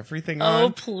put everything on. Oh,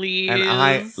 please. And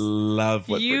I love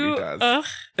what Brittany does.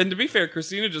 And to be fair,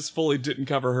 Christina just fully didn't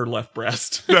cover her left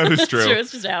breast. That is true. True,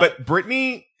 it's just out. But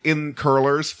Brittany in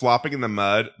curlers flopping in the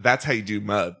mud, that's how you do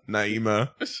mud,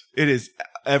 Naima. It is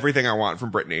everything I want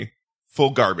from Brittany.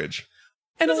 Full garbage.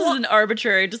 And this is an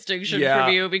arbitrary distinction from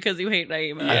you because you hate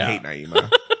Naima. I hate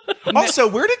Naima. Also,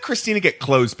 where did Christina get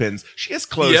clothespins? She has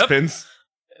clothespins.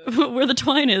 Where the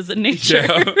twine is in nature.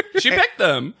 Yeah. She picked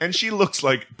them. And she looks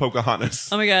like Pocahontas.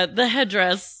 Oh my god, the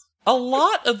headdress. A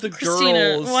lot of the Christina,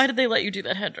 girls... why did they let you do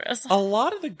that headdress? A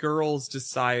lot of the girls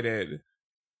decided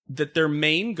that their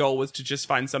main goal was to just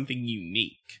find something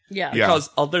unique. Yeah. Because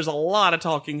there's a lot of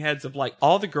talking heads of like,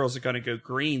 all the girls are going to go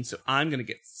green, so I'm going to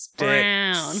get sticks.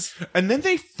 Brown. And then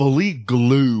they fully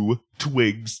glue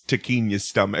twigs to Kenya's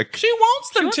stomach. She wants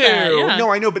them wants to. that, yeah.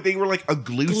 No, I know, but they were like a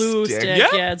glue stick.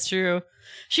 Yeah, it's true.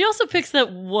 She also picks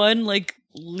that one, like,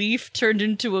 leaf turned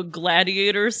into a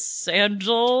gladiator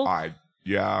sandal.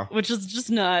 Yeah. Which is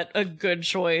just not a good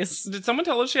choice. Did someone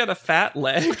tell her she had a fat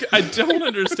leg? I don't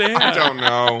understand. I don't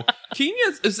know.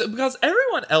 Kenya's is because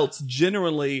everyone else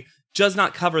generally does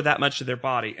not cover that much of their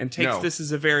body and takes this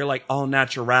as a very like all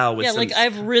natural with like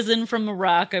I've risen from a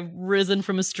rock, I've risen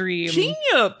from a stream.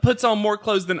 Kenya puts on more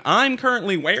clothes than I'm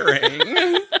currently wearing.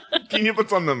 Kenya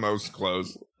puts on the most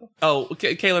clothes. Oh,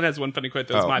 Kaylin has one funny quote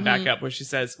that was my backup where she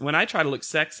says, when I try to look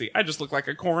sexy, I just look like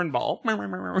a cornball.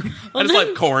 I just like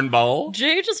cornball.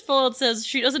 Jay just full out says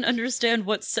she doesn't understand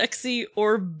what sexy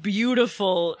or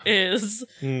beautiful is.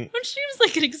 Which seems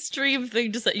like an extreme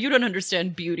thing to say. You don't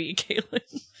understand beauty,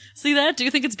 Kaylin. See that? Do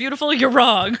you think it's beautiful? You're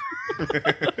wrong.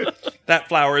 That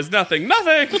flower is nothing.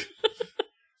 Nothing!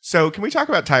 So can we talk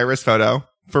about Tyra's photo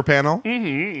for panel?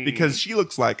 Mm-hmm. Because she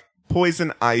looks like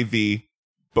poison ivy,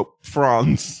 but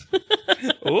fronds.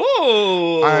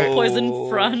 Ooh. Poison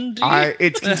Frondy.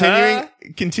 It's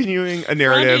continuing a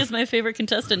narrative. Frondy is my favorite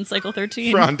contestant in Cycle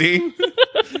 13. Frondy.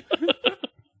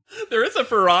 There is a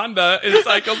Ferranda in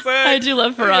Cycle 6. I do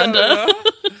love Ferranda.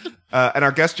 And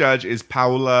our guest judge is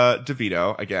Paula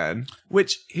DeVito again.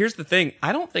 Which, here's the thing.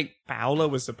 I don't think Paula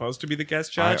was supposed to be the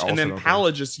guest judge. And then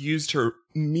Paula just used her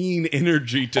mean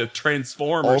energy to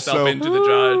transform herself into the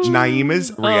judge.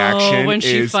 Naima's reaction when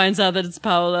she finds out that it's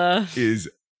Paula. Is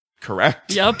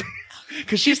correct. Yep.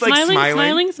 Because she's like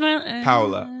smiling.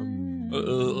 Paula.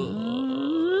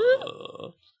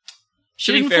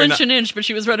 She didn't flinch an inch, but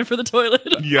she was running for the toilet.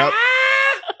 Yep.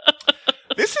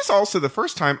 This is also the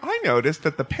first time I noticed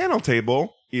that the panel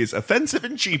table is offensive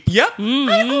and cheap. Yep.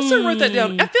 I also wrote that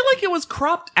down. I feel like it was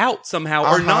cropped out somehow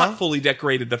or not fully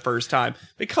decorated the first time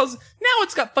because now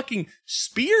it's got fucking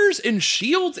spears and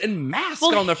shields and masks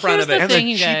on the front of it. And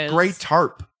a cheap gray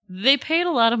tarp. They paid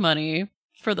a lot of money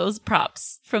for those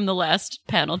props from the last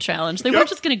panel challenge. They weren't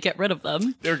just going to get rid of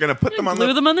them. They were going to put them on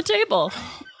the table.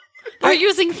 They're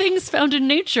using things found in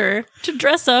nature to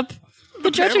dress up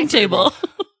the judging table.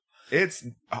 It's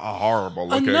horrible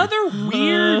looking. Another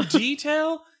weird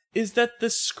detail is that the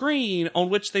screen on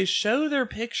which they show their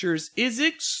pictures is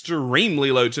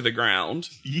extremely low to the ground.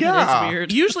 Yeah. That's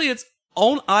weird. Usually it's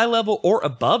on eye level or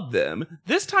above them.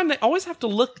 This time they always have to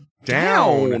look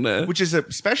down. Which is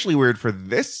especially weird for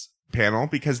this panel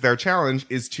because their challenge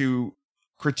is to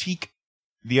critique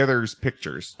the other's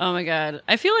pictures. Oh my god.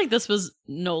 I feel like this was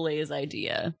Nole's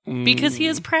idea because he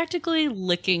is practically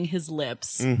licking his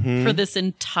lips for this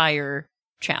entire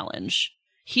challenge.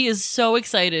 He is so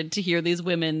excited to hear these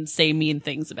women say mean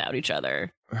things about each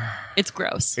other. It's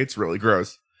gross. It's really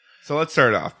gross. So let's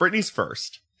start off. Brittany's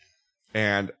first.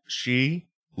 And she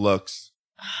looks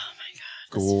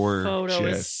gorgeous. This photo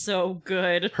is so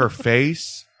good. Her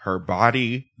face, her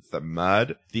body, the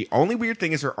mud. The only weird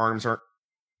thing is her arms aren't.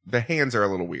 The hands are a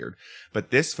little weird, but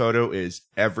this photo is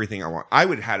everything I want. I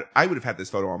would have had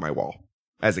this photo on my wall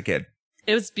as a kid.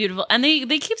 It was beautiful. And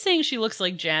they keep saying she looks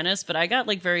like Janice, but I got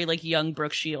like very like young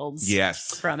Brooke Shields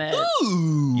from it.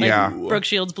 Ooh. Like, yeah. Brooke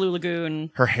Shields, Blue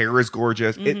Lagoon. Her hair is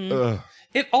gorgeous.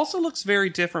 It also looks very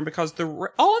different because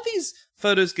all of these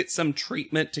photos get some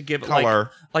treatment to give it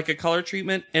like a color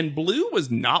treatment. And blue was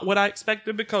not what I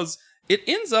expected because it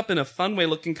ends up in a fun way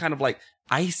looking kind of like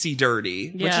icy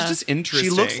dirty, which is just interesting.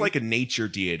 She looks like a nature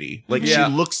deity. Like she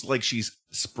looks like she's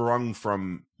sprung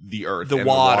from the earth, the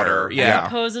water. Yeah, the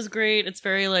pose is great. It's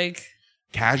very like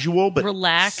casual, but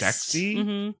relaxed,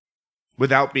 sexy,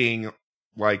 without being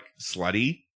like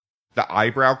slutty. The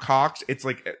eyebrow cocked. It's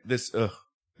like this.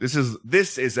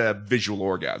 This is a visual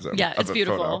orgasm. Yeah, of it's a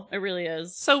beautiful. photo. It really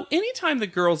is. So anytime the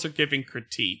girls are giving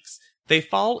critiques, they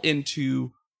fall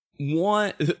into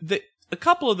a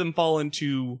couple of them fall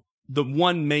into the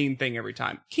one main thing every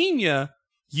time. Kenya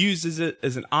uses it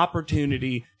as an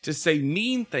opportunity to say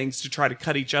mean things to try to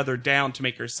cut each other down to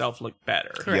make herself look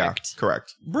better. Correct. Yeah,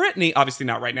 correct. Brittany, obviously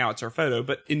not right now, it's her photo,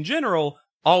 but in general,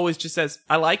 always just says,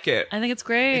 I like it. I think it's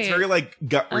great. It's very like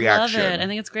gut I reaction. love it. I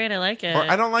think it's great. I like it. Or,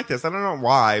 I don't like this. I don't know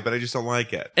why, but I just don't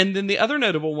like it. And then the other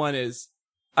notable one is,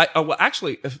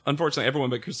 actually, unfortunately, everyone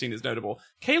but Christine is notable.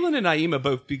 Kaylin and Naima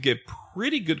both give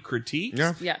pretty good critiques.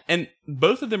 Yeah. Yeah. And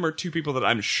both of them are two people that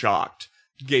I'm shocked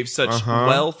gave such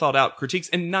well thought out critiques.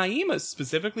 And Naima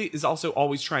specifically is also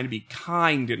always trying to be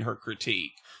kind in her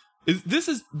critique. This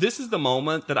is the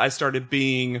moment that I started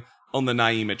being on the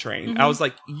Naima train. I was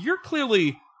like, you're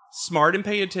clearly smart and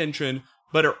pay attention,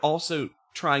 but are also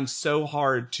trying so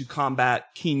hard to combat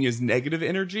Kenya's negative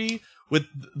energy with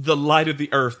the light of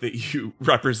the earth that you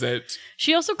represent.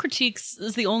 She also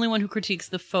is the only one who critiques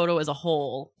the photo as a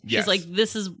whole. She's Yes. like,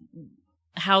 this is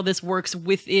how this works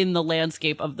within the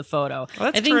landscape of the photo.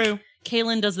 Well, that's I think true.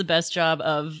 Kaylin does the best job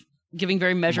of giving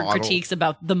very measured Model. critiques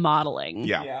about the modeling.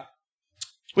 Yeah.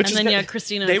 Which And is then, good.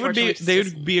 Christina, They would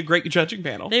unfortunately, be a great judging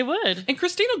panel. They would. And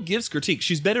Christina gives critique.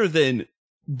 She's better than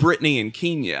Brittany and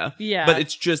Kenya. Yeah. But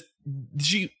it's just,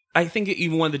 I think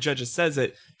even one of the judges says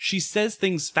it, she says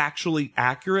things factually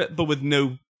accurate, but with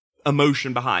no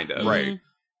emotion behind it. Right.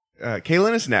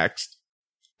 Kaylin is next.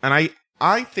 And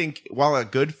I think, while a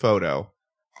good photo,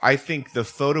 I think the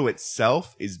photo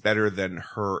itself is better than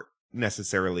her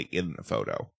necessarily in the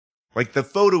photo. Like, the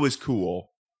photo is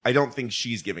cool. I don't think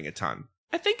she's giving a ton.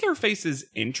 I think her face is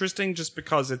interesting just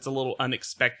because it's a little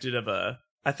unexpected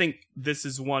I think this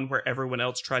is one where everyone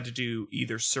else tried to do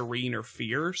either serene or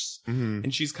fierce,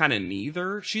 and she's kind of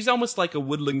neither. She's almost like a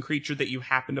woodland creature that you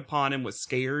happened upon and was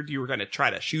scared you were going to try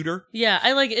to shoot her. Yeah,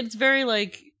 I like it's very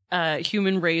like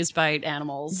human raised by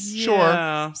animals. Sure.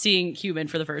 Yeah. Seeing human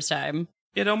for the first time.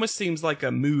 It almost seems like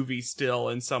a movie still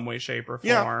in some way, shape, or form.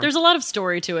 Yeah. There's a lot of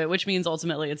story to it, which means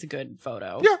ultimately it's a good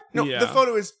photo. Yeah. No, Yeah. the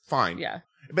photo is fine. Yeah.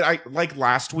 But I like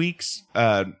last week's,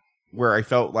 where I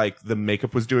felt like the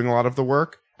makeup was doing a lot of the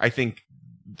work. I think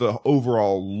the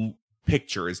overall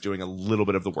picture is doing a little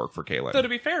bit of the work for Kaylin. So to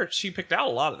be fair, she picked out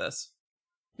a lot of this.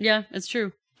 Yeah, it's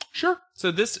true. Sure. So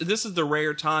this is the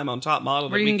rare time on Top Model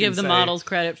Where that you we can give the say models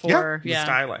credit for the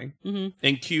styling. Mm-hmm.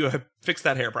 And Q fixed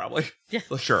that hair probably. Yeah.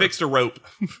 Sure. Fixed a rope.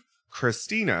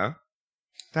 Christina,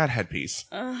 that headpiece.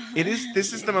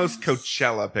 This is the most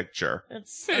Coachella picture.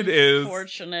 It's It is.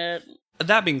 unfortunate.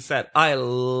 That being said, I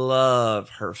love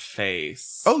her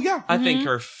face. Oh, yeah. I think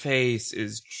her face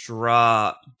is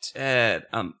drop dead.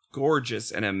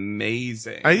 Gorgeous and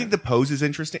amazing. I think the pose is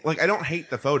interesting. Like, I don't hate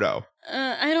the photo.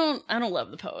 I don't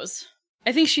love the pose.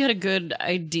 I think she had a good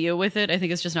idea with it. I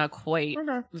think it's just not quite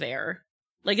there.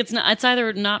 Like it's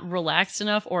either not relaxed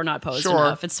enough or not posed Sure.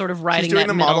 enough. It's sort of riding She's doing that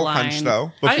the middle model line. hunch,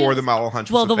 though, before the model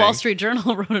hunch was Well, a the thing. Wall Street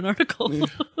Journal wrote an article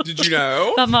Did you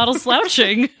know? about models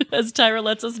slouching, as Tyra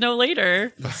lets us know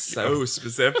later. So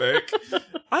specific.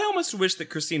 I almost wish that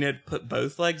Christina had put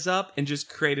both legs up and just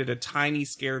created a tiny,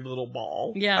 scared little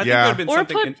ball. Yeah. I think Yeah. that would have been Or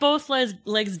something. put both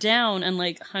legs down and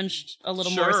like hunched a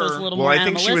little more, so it's a little Well, more I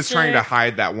think she was trying to animalistic.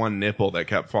 hide that one nipple that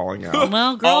kept falling out.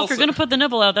 Well, girl, Also- if you're gonna put the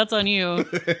nipple out, that's on you.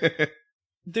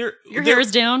 Your Your hair is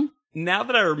down. Now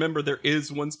that I remember, there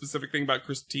is one specific thing about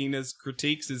Christina's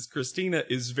critiques is Christina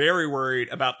is very worried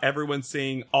about everyone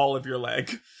seeing all of your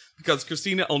leg. Because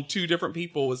Christina on two different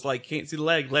people was like, can't see the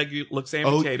leg looks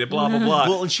amputated, blah, blah, blah.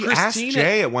 Well, and she asked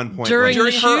Jay at one point. During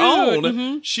like, During the her shoot. own,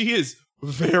 Mhm. she is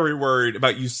very worried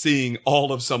about you seeing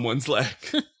all of someone's leg.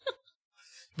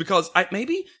 Because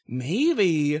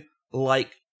maybe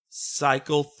like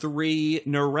Cycle 3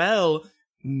 Norel,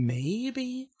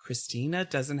 maybe Christina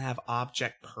doesn't have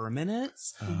object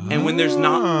permanence. And when there's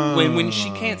not, when she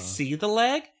can't see the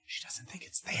leg, she doesn't think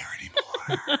it's there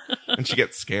anymore. and she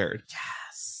gets scared.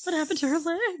 Yes. What happened to her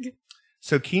leg?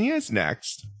 So Kenya is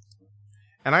next.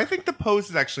 And I think the pose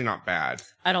is actually not bad.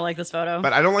 I don't like this photo.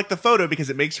 But I don't like the photo because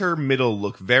it makes her middle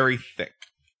look very thick.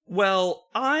 Well,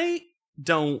 I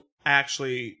don't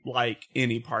actually like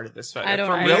any part of this photo. I don't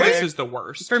For me, either. this is the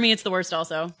worst. For me, it's the worst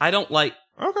also. I don't like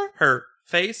Okay. her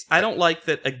face. I don't like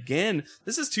that, again,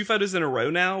 this is two photos in a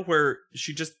row now where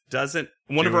she just doesn't,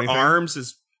 one of Do her anything? arms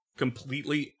is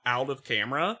completely out of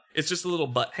camera. It's just a little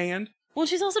butt hand. Well,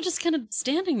 she's also just kind of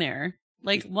standing there.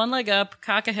 Like one leg up,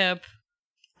 cock a hip.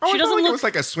 Oh, She I felt doesn't like it look- was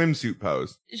like a swimsuit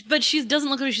pose. But she doesn't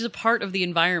look like she's a part of the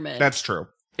environment. That's true.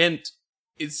 And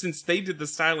since they did the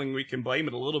styling, we can blame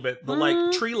it a little bit. The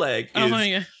like tree leg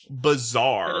is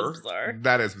bizarre.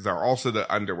 That is bizarre. Also,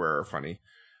 the underwear are funny.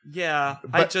 Yeah,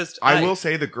 but I will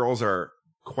say the girls are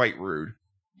quite rude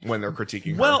when they're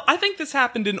critiquing her. Well, I think this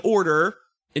happened in order,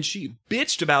 and she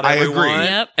bitched about everyone. I agree.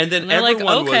 Yep. And then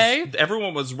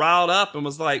everyone was riled up and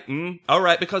was like, all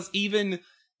right, because even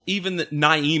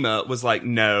Naima was like,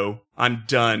 no, I'm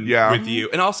done with you.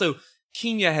 And also,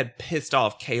 Kenya had pissed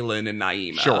off Kaylin and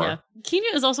Naima. Sure. Yeah. Kenya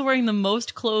is also wearing the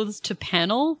most clothes to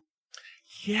panel.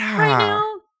 Yeah. Right now.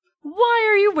 Why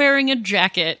are you wearing a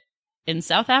jacket in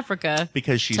South Africa?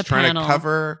 Because she's trying to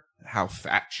cover how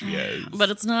fat she is. But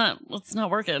it's not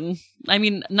working. I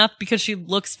mean, not because she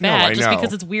looks fat, just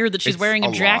because it's weird that she's wearing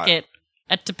a jacket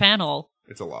at to panel.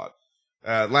 It's a lot.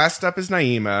 Last up is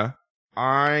Naima.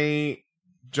 I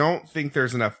don't think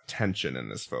there's enough tension in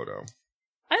this photo.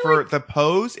 For the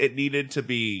pose, it needed to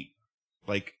be,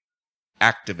 like,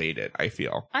 activated, I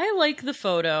feel. I like the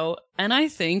photo, and I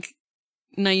think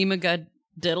Naima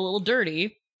did a little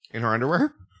dirty. In her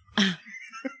underwear?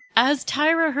 As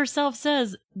Tyra herself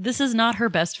says, this is not her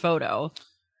best photo.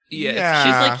 Yeah.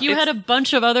 She's like, you had a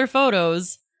bunch of other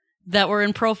photos that were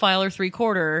in profile or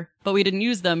 3/4, but we didn't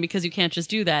use them because you can't just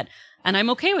do that. And I'm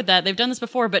okay with that. They've done this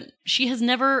before, but she has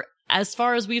never, as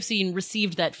far as we've seen,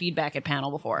 received that feedback at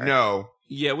panel before. No.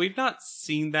 Yeah, we've not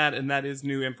seen that, and that is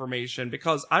new information,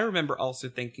 because I remember also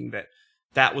thinking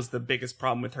that was the biggest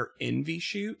problem with her Envy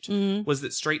shoot, was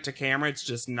that straight to camera, it's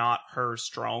just not her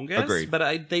strongest. Agreed.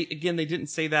 But they didn't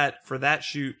say that for that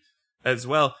shoot as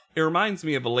well. It reminds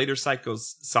me of a later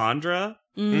Psycho's Sandra,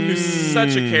 who's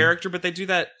such a character, but they do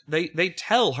that, they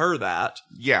tell her that.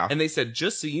 Yeah. And they said,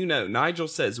 just so you know, Nigel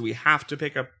says we have to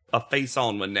pick up a face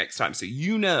on one next time, so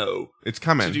you know it's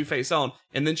coming to do face on.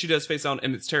 And then she does face on,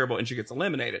 and it's terrible, and she gets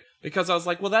eliminated. Because I was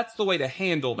like, well, that's the way to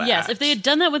handle that. Yes, if they had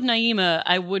done that with Naima,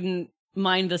 I wouldn't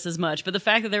mind this as much. But the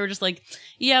fact that they were just like,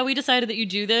 yeah, we decided that you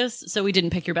do this, so we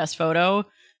didn't pick your best photo,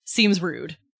 seems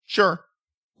rude. Sure.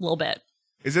 A little bit.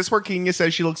 Is this where Kenya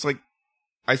says she looks like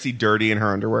I see dirty in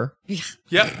her underwear? Yeah.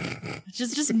 Yep. It's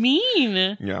just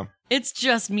mean. Yeah. It's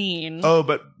just mean. Oh,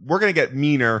 but we're going to get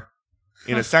meaner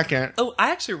in a second. Oh,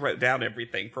 I actually wrote down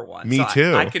everything for once. Me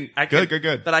too. I can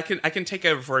Good. But I can take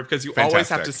over for it, because you Fantastic. always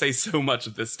have to say so much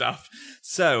of this stuff.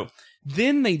 So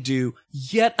then they do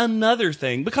yet another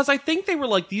thing, because I think they were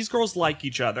like, these girls like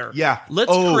each other. Yeah.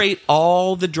 Let's create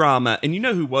all the drama. And you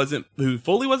know who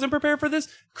fully wasn't prepared for this?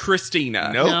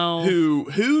 Christina. Nope. No.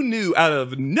 Who knew out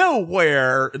of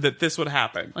nowhere that this would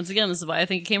happen? Once again, this is why I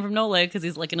think it came from Nole, because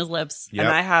he's licking his lips. Yep.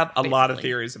 And I have a lot of Basically.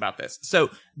 theories about this. So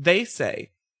they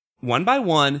say, one by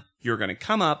one, you're going to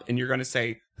come up and you're going to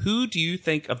say, who do you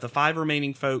think of the 5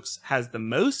 remaining folks has the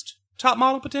most top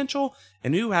model potential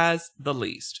and who has the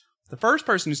least? The first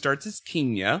person who starts is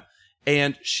Kenya,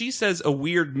 and she says a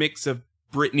weird mix of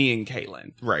Brittany and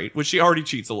Kaylin. Right. Which she already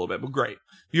cheats a little bit, but great.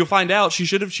 You'll find out she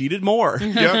should have cheated more.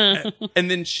 Yep.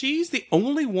 And then she's the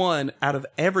only one out of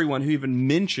everyone who even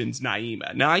mentions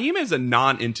Naima. Naima is a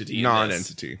non-entity. in this.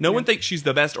 Non-entity. No one thinks she's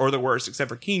the best or the worst, except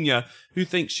for Kenya, who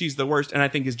thinks she's the worst, and I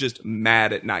think is just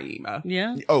mad at Naima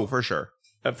Yeah. Oh, for sure.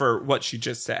 for what she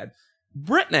just said.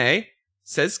 Brittany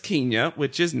says Kenya,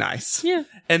 which is nice. Yeah.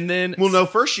 And then... Well, no,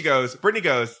 first Brittany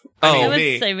goes, Oh. I I would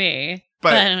mean, me, say me.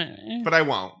 but I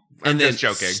won't. I'm then just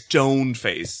joking.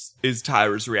 Stoneface is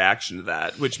Tyra's reaction to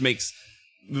that, which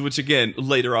again,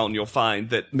 later on you'll find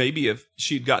that maybe if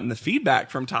she'd gotten the feedback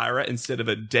from Tyra instead of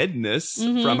a deadness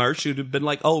from her, she'd have been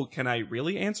like, oh, can I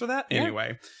really answer that? Yeah.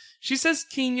 Anyway, she says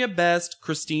Kenya best,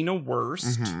 Christina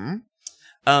worst.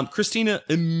 Mm-hmm. Christina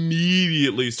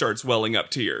immediately starts welling up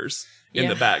tears in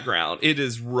the background. It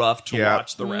is rough to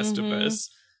watch the rest of this.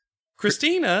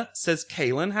 Christina says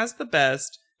Kaylin has the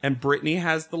best and Brittany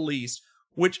has the least,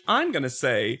 which I'm going to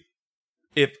say,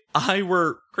 if I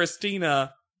were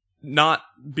Christina not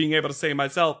being able to say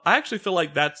myself, I actually feel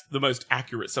like that's the most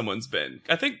accurate someone's been.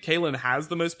 I think Kaylin has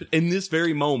the most, in this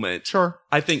very moment. Sure.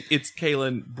 I think it's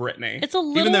Kaylin, Brittany. It's a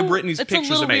little, even though Brittany's picture's it's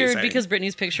a little amazing. weird because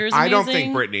Brittany's picture is amazing. I don't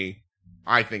think Brittany.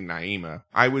 I think Naima.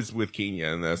 I was with Kenya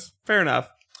in this. Fair enough.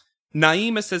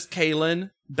 Naima says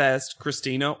Kaylin best,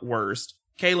 Christina worst.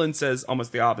 Kaylin says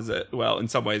almost the opposite. Well, in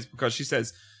some ways, because she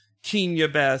says Kenya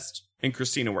best and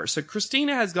Christina worst. So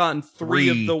Christina has gotten 3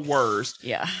 of the worst.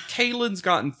 Yeah. Kaylin's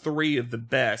gotten 3 of the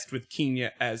best, with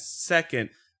Kenya as second.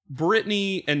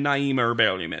 Brittany and Naima are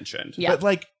barely mentioned. Yeah. But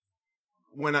like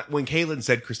when Kaylin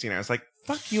said Christina, I was like,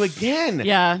 "Fuck you again."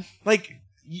 Yeah. Like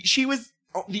she was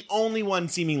the only one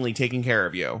seemingly taking care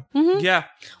of you. Mm-hmm. Yeah.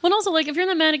 Well, and also, like, if you're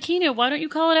not mad at Kenya, why don't you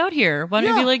call it out here? Why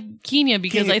don't you be like, Kenya,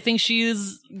 because I think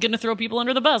she's gonna throw people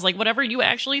under the bus. Like, whatever you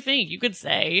actually think, you could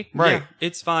say. Right. Yeah,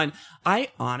 it's fine. I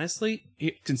honestly,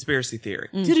 conspiracy theory.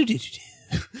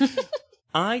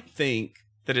 I think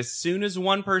that as soon as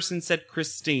one person said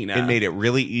Christina, It made it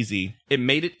really easy. it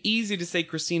made it easy to say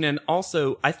Christina. And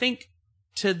also, I think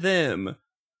to them,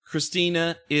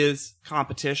 Christina is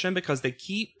competition because they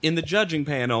keep in the judging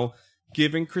panel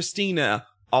giving Christina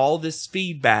all this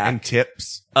feedback And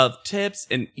tips. of tips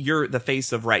and you're the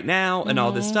face of right now and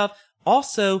all this stuff.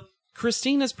 Also,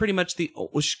 Christina's pretty much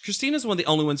Christina's one of the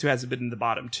only ones who hasn't been in the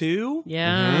bottom two.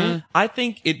 Yeah. I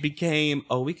think it became,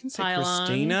 we can say Pile on.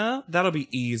 Christina. That'll be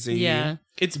easy. Yeah.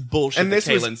 It's bullshit And that this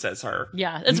was- Kaylin says her.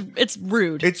 Yeah. It's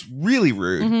rude. It's really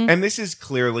rude. And this is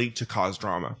clearly to cause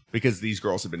drama because these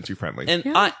girls have been too friendly. And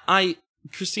I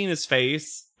Christina's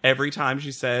face every time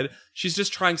she said, she's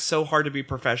just trying so hard to be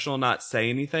professional, not say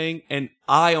anything. And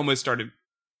I almost started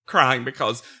crying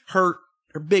because her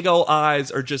big old eyes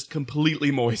are just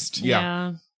completely moist.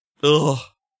 yeah. Ugh.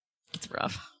 It's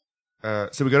rough.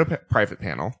 So we go to private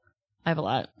panel. I have a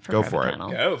lot for Go private for it.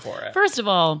 panel. Go for it. First of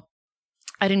all,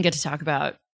 I didn't get to talk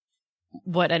about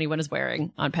what anyone is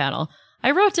wearing on panel.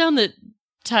 I wrote down that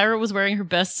Tyra was wearing her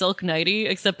best silk nightie,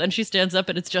 except then she stands up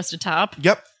and it's just a top,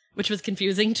 Yep. which was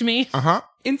confusing to me. Uh-huh.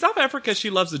 In South Africa, she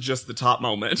loves just the top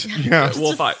moment. Yeah. We'll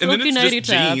just find. And then silky it's nighty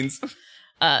just top. jeans.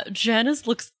 Janice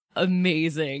looks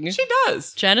amazing. She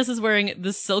does. Janice is wearing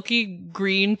the silky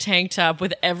green tank top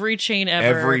with every chain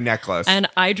ever. Every necklace. And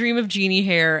I dream of genie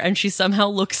hair, and she somehow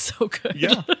looks so good.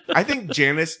 Yeah. I think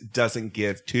Janice doesn't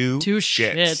give two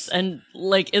shits and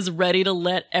like is ready to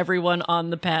let everyone on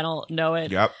the panel know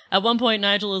it. Yep. At one point,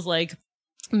 Nigel is like,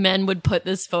 men would put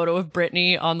this photo of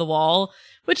Britney on the wall,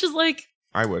 which is like,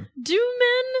 I would. do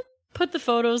men put the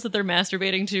photos that they're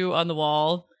masturbating to on the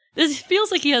wall? This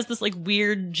feels like he has this like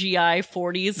weird GI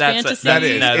 40s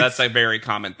fantasy. That's a very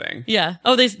common thing. Yeah.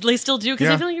 Oh, they still do? Because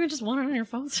Yeah. I feel like you would just want it on your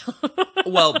phone.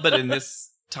 Well, but in this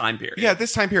time period. Yeah,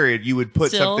 this time period, you would put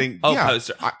Still? something. Oh, yeah,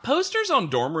 posters on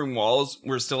dorm room walls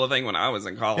were still a thing when I was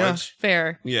in college.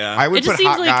 Fair. Yeah. I would It just put seems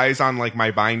hot like- guys on like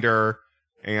my binder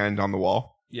and on the wall.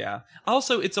 Yeah.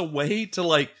 Also, it's a way to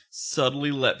like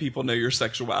subtly let people know your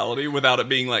sexuality without it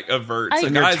being like overt. So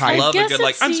And your guys type. love a good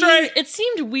like, I'm straight. It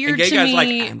seemed weird And gay to guys me.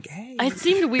 like, I'm gay. It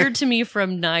seemed weird to me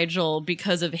from Nigel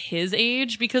because of his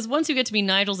age. Because once you get to be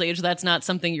Nigel's age, that's not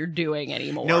something you're doing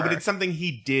anymore. No, but it's something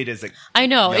he did as a. I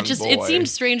know. It young it boy. seemed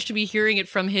strange to be hearing it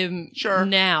from him Sure.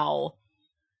 now.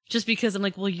 Just because I'm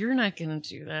like, well, you're not going to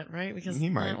do that, right? Because He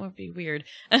might. that would be weird.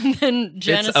 And then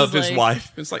Janice It's of is his like,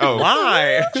 wife. It's like, Oh.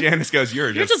 why? Janice goes,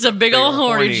 you're just a big old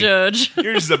horny judge.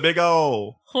 You're just a big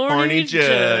old horny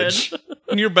judge.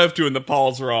 And you're both doing the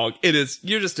Pauls wrong.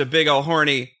 You're just a big old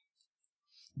horny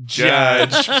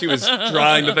Judge. She was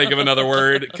trying to think of another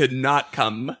word. Could not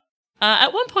come.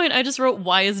 At one point, I just wrote,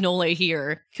 why is Nole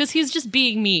here? Because he's just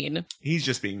being mean He's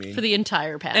just being mean. for the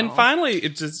entire panel. And finally, it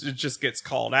just gets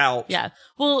called out. Yeah.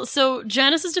 Well, so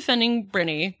Janice is defending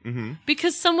Britney Mm-hmm.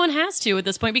 because someone has to at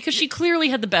this point because she clearly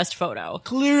had the best photo.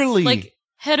 Clearly. Like,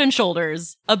 head and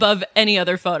shoulders above any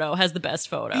other photo has the best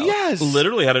photo. yes.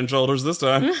 Literally head and shoulders this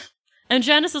time. And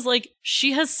Janice is like,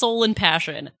 she has soul and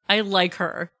passion. I like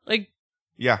her. Like,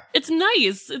 Yeah. it's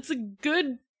nice. It's a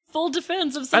good full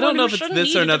defense of I someone don't know who if it's shouldn't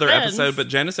this need or another defense. episode, but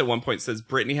Janice at one point says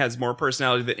Britney has more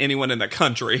personality than anyone in the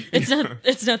country. It's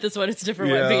not this one, it's a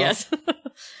different one, but Yeah. yes.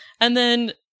 And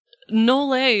then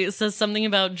Nole says something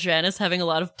about Janice having a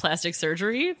lot of plastic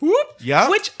surgery. Whoop. Yeah.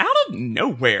 Which out of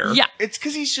nowhere. Yeah. It's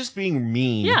because he's just being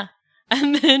mean. Yeah.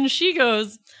 And then she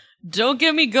goes, don't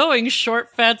get me going,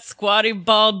 short, fat, squatty,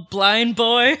 bald, blind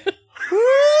boy.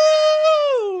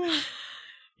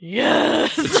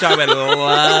 Yes. Which I would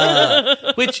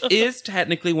love. Which is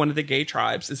technically one of the gay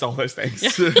tribes, is all those things.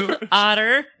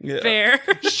 Otter, Yeah. bear.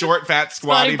 Short, fat,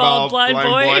 Squatty, squatty, bald, bald, blind blind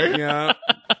boy. boy. Yeah.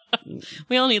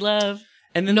 We all need love.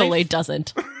 And then Nole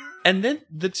doesn't. and then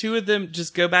the two of them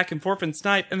just go back and forth and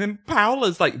snipe, and then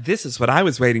Paola's like, this is what I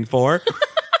was waiting for.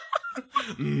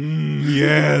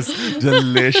 Yes.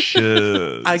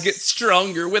 Delicious. I get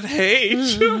stronger with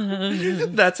hate.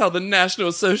 That's how the National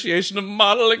Association of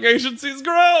Modeling Agencies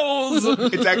grows.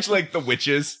 It's actually like the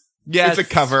witches. Yes. It's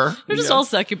a cover They're just Yeah. all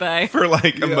succubi. for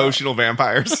like emotional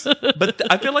vampires. But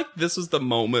I feel like this was the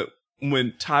moment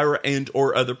when Tyra and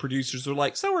or other producers were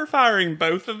like, so we're firing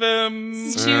both of them.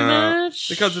 It's too much.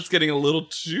 Because it's getting a little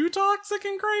too toxic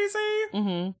and crazy.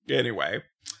 Mm-hmm. Anyway.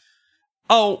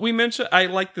 Oh, we mentioned, I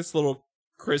like this little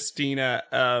Christina,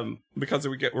 because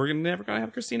we're never gonna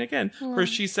have Christina again. Where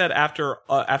she said after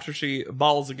she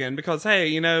balls again, because hey,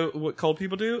 you know what cold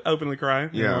people do? Openly cry.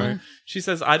 Yeah. She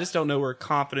says, I just don't know where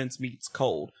confidence meets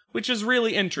cold, which is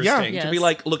really interesting Yeah. to be Yes.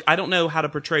 like, look, I don't know how to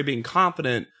portray being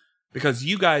confident because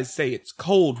you guys say it's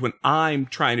cold when I'm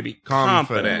trying to be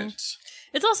confident.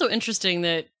 It's also interesting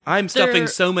that I'm stuffing There-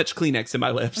 so much Kleenex in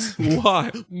my lips.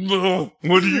 Why?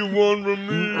 What do you want from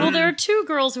me? well, there are two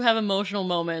girls who have emotional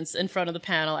moments in front of the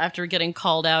panel after getting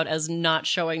called out as not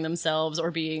showing themselves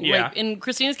or being Yeah. like in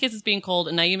Christina's case it's being cold,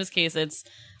 in Naima's case it's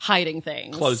hiding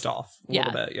things. Closed off a Yeah.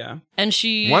 little bit, yeah. And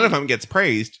she One of them gets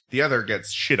praised, the other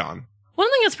gets shit on. one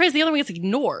of them gets praised, the other one gets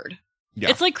ignored. Yeah.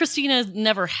 It's like Christina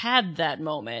never had that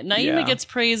moment. Naima Yeah. gets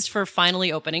praised for finally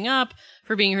opening up,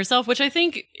 for being herself, which I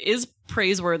think is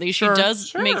praiseworthy. She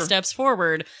does make steps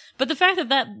forward. But the fact that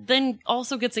that then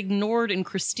also gets ignored in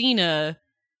Christina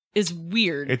is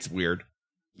weird. It's weird.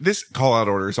 This call out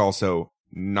order is also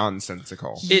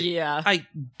nonsensical. Yeah. I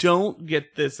don't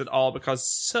get this at all because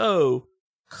so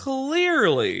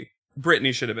clearly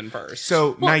Brittany should have been first.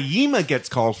 So Well- Naima gets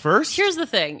called first. Here's the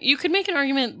thing. You could make an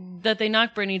argument that they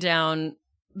knocked Brittany down.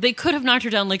 They could have knocked her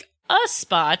down like a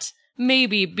spot,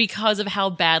 maybe because of how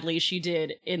badly she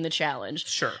did in the challenge.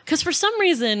 Sure. Because for some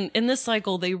reason in this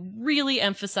cycle, they really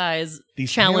emphasize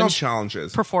These panel challenge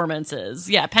challenges. performances.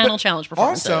 Yeah, panel challenge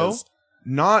performances. Also,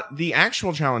 not the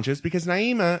actual challenges, because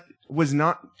Naima was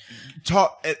not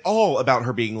taught at all about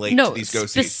her being late to no, these ghosties.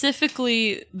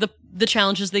 specifically the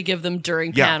challenges they give them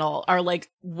during Yeah. panel are like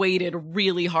weighted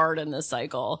really hard in this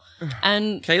cycle.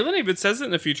 And Kaylin even says it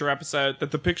in a future episode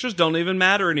that the pictures don't even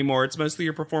matter anymore. It's mostly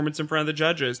your performance in front of the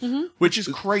judges. Which is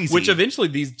crazy. Which eventually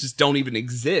these just don't even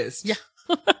exist. Yeah.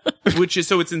 Which is,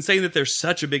 so it's insane that they're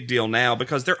such a big deal now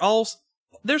because they're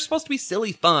supposed to be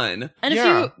silly fun. and Yeah. if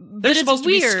you but They're it's supposed to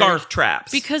weird be scarf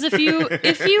traps. because if you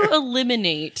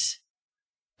eliminate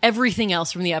everything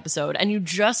else from the episode and you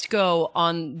just go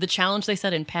on the challenge they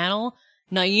set in panel,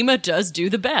 Naima does do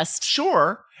the best.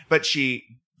 Sure, but she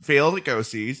failed at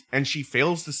ghosties, and she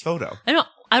fails this photo.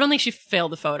 I don't think she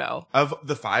failed the photo. Of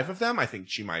the 5 of them, I think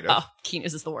she might have. Oh,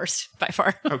 Keena's is the worst by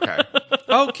far. Okay.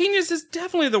 Oh, Kenya's is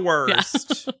definitely the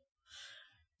worst.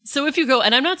 So if you go,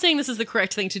 and I'm not saying this is the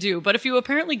correct thing to do, but if you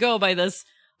apparently go by this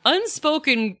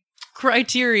unspoken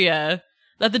criteria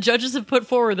that the judges have put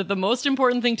forward that the most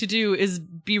important thing to do is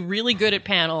be really good at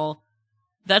panel,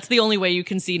 that's the only way you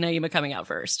can see Naima coming out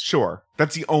first. Sure.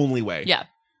 That's the only way. Yeah.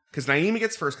 Because Naima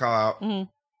gets first call out. Mhm.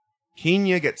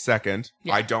 Kenya gets second.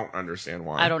 Yeah. I don't understand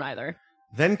why. I don't either.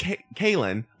 Then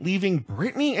Kaylin, leaving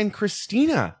Brittany and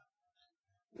Christina.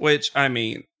 Which, I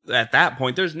mean, at that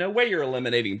point, there's no way you're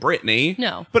eliminating Brittany.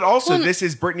 No. But also, Well, this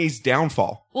is Brittany's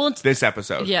downfall. Well, it's, This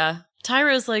episode. yeah.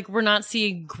 Tyra's like, we're not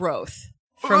seeing growth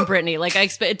from Brittany. Like, I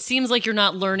expect, it seems like you're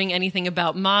not learning anything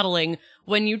about modeling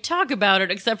when you talk about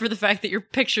it, except for the fact that your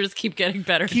pictures keep getting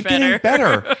better and Keep better. getting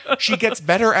better. She gets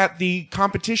better at the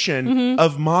competition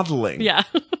of modeling. Yeah.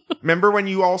 Remember when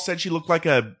you all said she looked like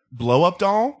a blow-up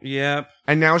doll? Yep.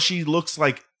 And now she looks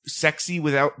like sexy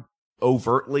without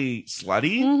overtly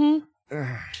slutty? Mm-hmm.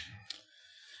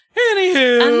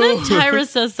 Anywho. And then Tyra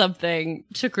says something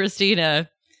to Christina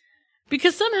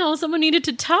because somehow someone needed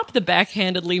to top the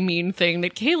backhandedly mean thing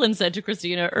that Kaylin said to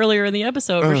Christina earlier in the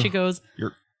episode where she goes,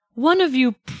 You're- one of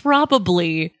you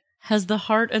probably has the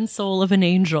heart and soul of an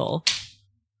angel.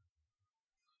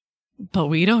 But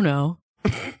we don't know.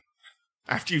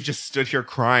 After you just stood here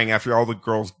crying after all the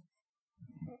girls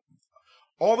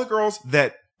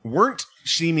that weren't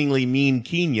seemingly mean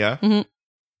Kenya, Mhm.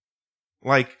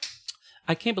 like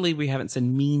I can't believe we haven't said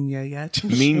Minya yet.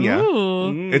 Minya.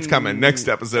 Ooh. It's coming. Next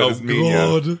episode is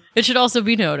Minya. It should also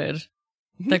be noted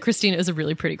that Christina is a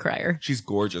really pretty crier. She's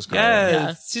gorgeous, girl. Yes.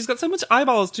 Yeah. She's got so much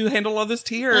eyeballs to handle all this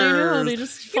tears. I know, they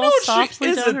just You fall know what? softly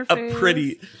She down isn't her a face.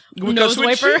 pretty Nose because when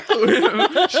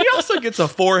wiper. She also gets a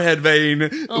forehead vein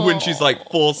when she's Aw. like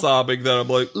full sobbing. That I'm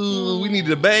like, ooh, we need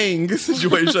a bang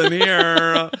situation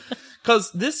here.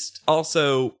 Because this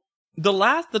also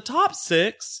the top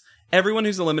 6, everyone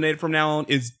who's eliminated from now on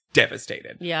is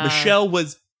devastated. Yeah. Michelle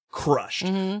was crushed.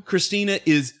 Mhm. Christina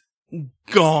is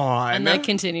gone. And that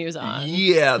continues on.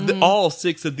 Yeah, all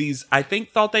 6 of these, I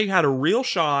think, thought they had a real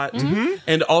shot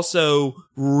and also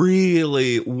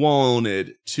really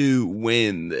wanted to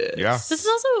win this. Yeah. This is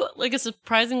also like a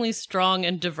surprisingly strong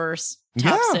and diverse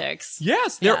top Yeah. 6.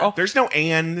 Yes, they're Yeah. all. There's no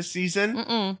Anne this season.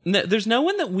 Mm-mm. There's no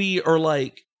one that we are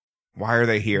like, Why are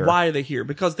they here? why are they here?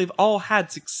 Because they've all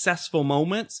had successful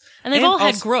moments. And they've all had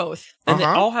also- growth. And they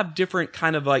Uh-huh. all have different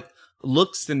kind of like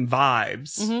looks and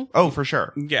vibes. Mhm. Oh, for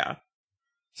sure. Yeah.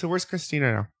 So where's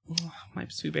Christina now? My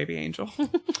sweet baby angel.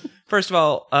 First of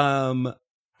all,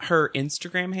 her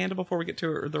Instagram handle before we get to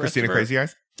the rest Christina of her. Crazy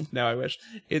Eyes? No, I wish.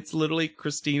 It's literally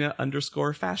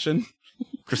Christina_fashion.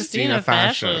 Christina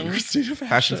Fashion. Christina Fashion.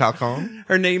 Fashion Falcon.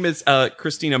 Her name is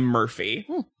Christina Murphy.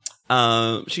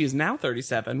 She is now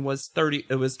 37. Was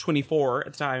 24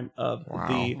 at the time of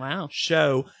the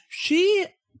show. She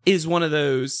is one of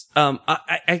those.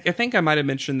 I think I might have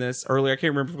mentioned this earlier. I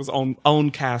can't remember if it was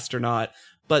on cast or not.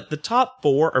 But the top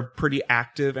 4 are pretty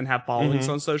active and have followings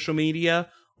on social media,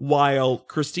 while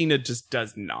Christina just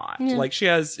does not. Yeah. Like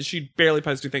she barely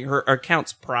posts anything. Her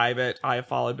account's private. I have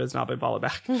followed, but has not been followed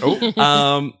back.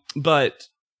 But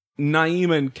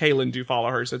Naima and Kaylin do follow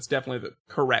her, so it's definitely the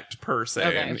correct person.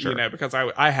 Okay, you know, because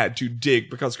I had to dig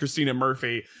because Christina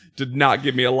Murphy did not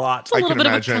give me a lot. It's a little bit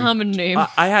of a common name.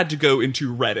 I had to go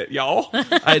into Reddit, y'all.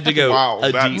 I had to go Wow,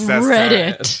 deep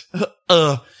Reddit.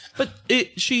 But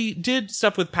she did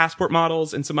stuff with Passport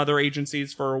Models and some other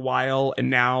agencies for a while, and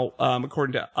now,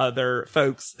 according to other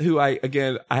folks who I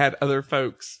had other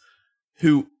folks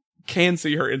who can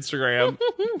see her Instagram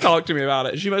talk to me about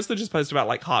it. She mostly just posts about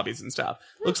like hobbies and stuff.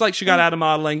 Looks like she got out of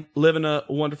modeling, living a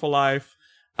wonderful life.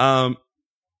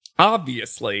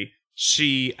 Obviously,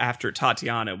 she, after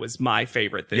Tatiana, was my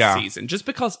favorite this season, just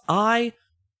because I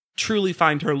truly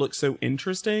find her look so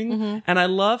interesting, and I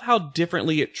love how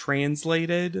differently it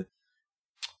translated.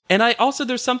 And I also,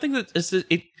 there's something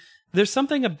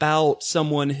about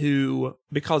someone who,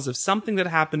 because of something that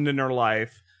happened in her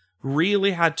life,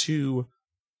 really had to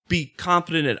be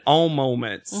confident at all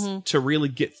moments to really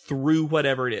get through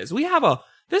whatever it is.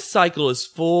 This cycle is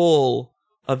full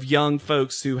of young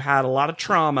folks who had a lot of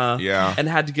trauma and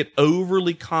had to get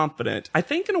overly confident. I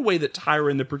think in a way that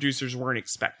Tyra and the producers weren't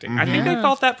expecting. I think they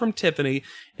thought that from Tiffany.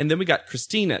 And then we got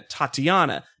Christina,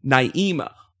 Tatiana,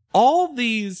 Naima, all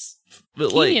these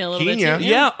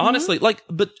Kenya. Honestly,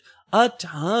 but a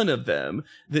ton of them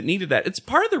that needed that. It's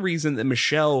part of the reason that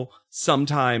Michelle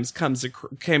sometimes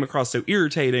came across so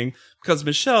irritating, because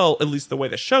Michelle, at least the way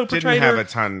the show portrayed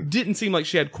her, didn't seem like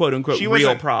she had quote unquote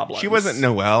real problems. She wasn't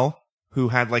Noelle, who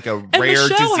had like a rare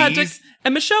disease.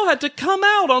 And Michelle had to come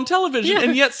out on television,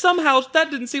 and yet somehow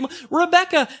that didn't seem...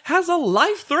 Rebecca has a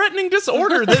life-threatening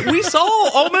disorder that we saw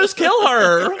almost kill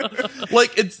her.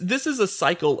 Like, this is a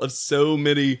cycle of so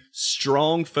many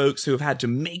strong folks who have had to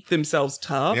make themselves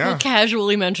tough. We'll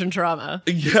casually mention trauma.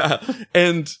 Yeah.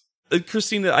 And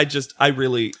Christina, I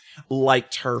really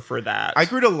liked her for that. I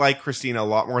grew to like Christina a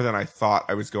lot more than I thought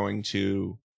I was going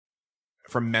to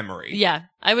from memory. Yeah,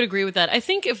 I would agree with that. I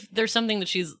think if there's something that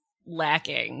she's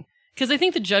lacking... Because I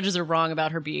think the judges are wrong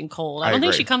about her being cold. I don't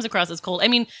think she comes across as cold. I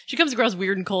mean, she comes across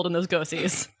weird and cold in those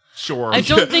go-sees. Sure. I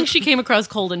don't think she came across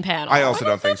cold in panel. I also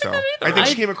don't think so. I think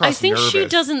she came across nervous. she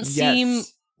doesn't seem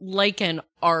like an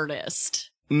artist.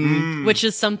 Which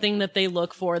is something that they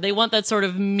look for. They want that sort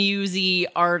of musy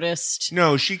artist.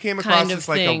 No, she came across kind of as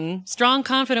like thing. Strong,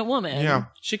 confident woman. Yeah,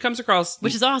 she comes across,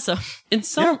 which is awesome. In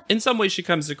some ways, she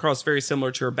comes across very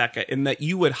similar to Rebecca in that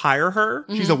you would hire her.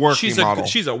 She's a working model.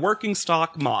 She's a working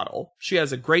stock model. She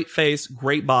has a great face,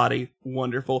 great body,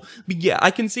 wonderful. But yeah,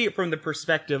 I can see it from the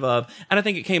perspective of, and I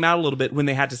think it came out a little bit when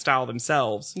they had to style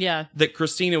themselves. Yeah, that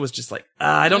Christina was just like,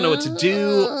 I don't know what to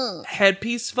do.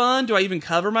 Headpiece fun? Do I even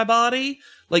cover my body?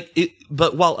 Like it,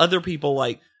 but while other people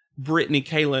like Brittany,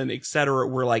 Kaylin, etc.,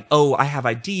 were like, "Oh, I have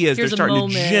ideas. They're starting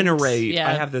to generate.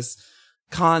 I have this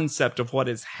concept of what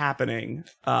is happening."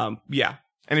 Yeah.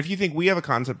 And if you think we have a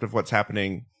concept of what's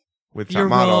happening with Top You're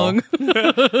Model,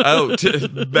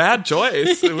 wrong. Bad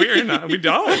choice. We're not. We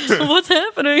don't. What's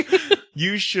happening?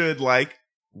 You should like,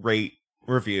 rate,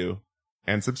 review,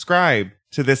 and subscribe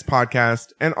to this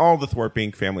podcast and all the Thwarp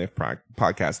Inc. family of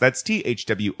podcasts. That's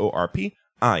THWORPINC.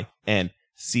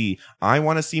 I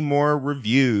want to see more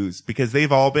reviews because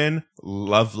they've all been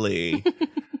lovely.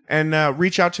 And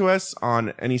reach out to us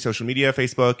on any social media,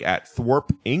 Facebook at Thwarp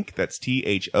Inc. That's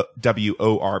THWORPINC.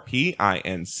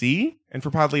 And for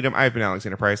Podleadum, I've been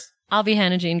Alexander Price. I'll be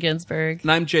Hannah Jane Ginsburg.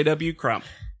 And I'm JW Crump.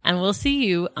 And we'll see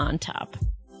you on top.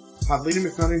 Podleadum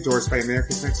is not endorsed by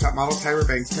America's Next Top Model, Tyra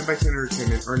Banks, 10x10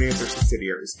 Entertainment, or any of their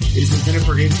subsidiaries. It is intended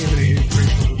for entertainment and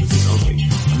informational purposes only.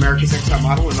 America's Next Top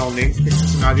Model and all names,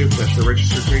 pictures, and audio clips are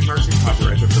registered trademarks and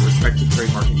copyrights of the respective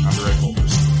trademark and copyright holders.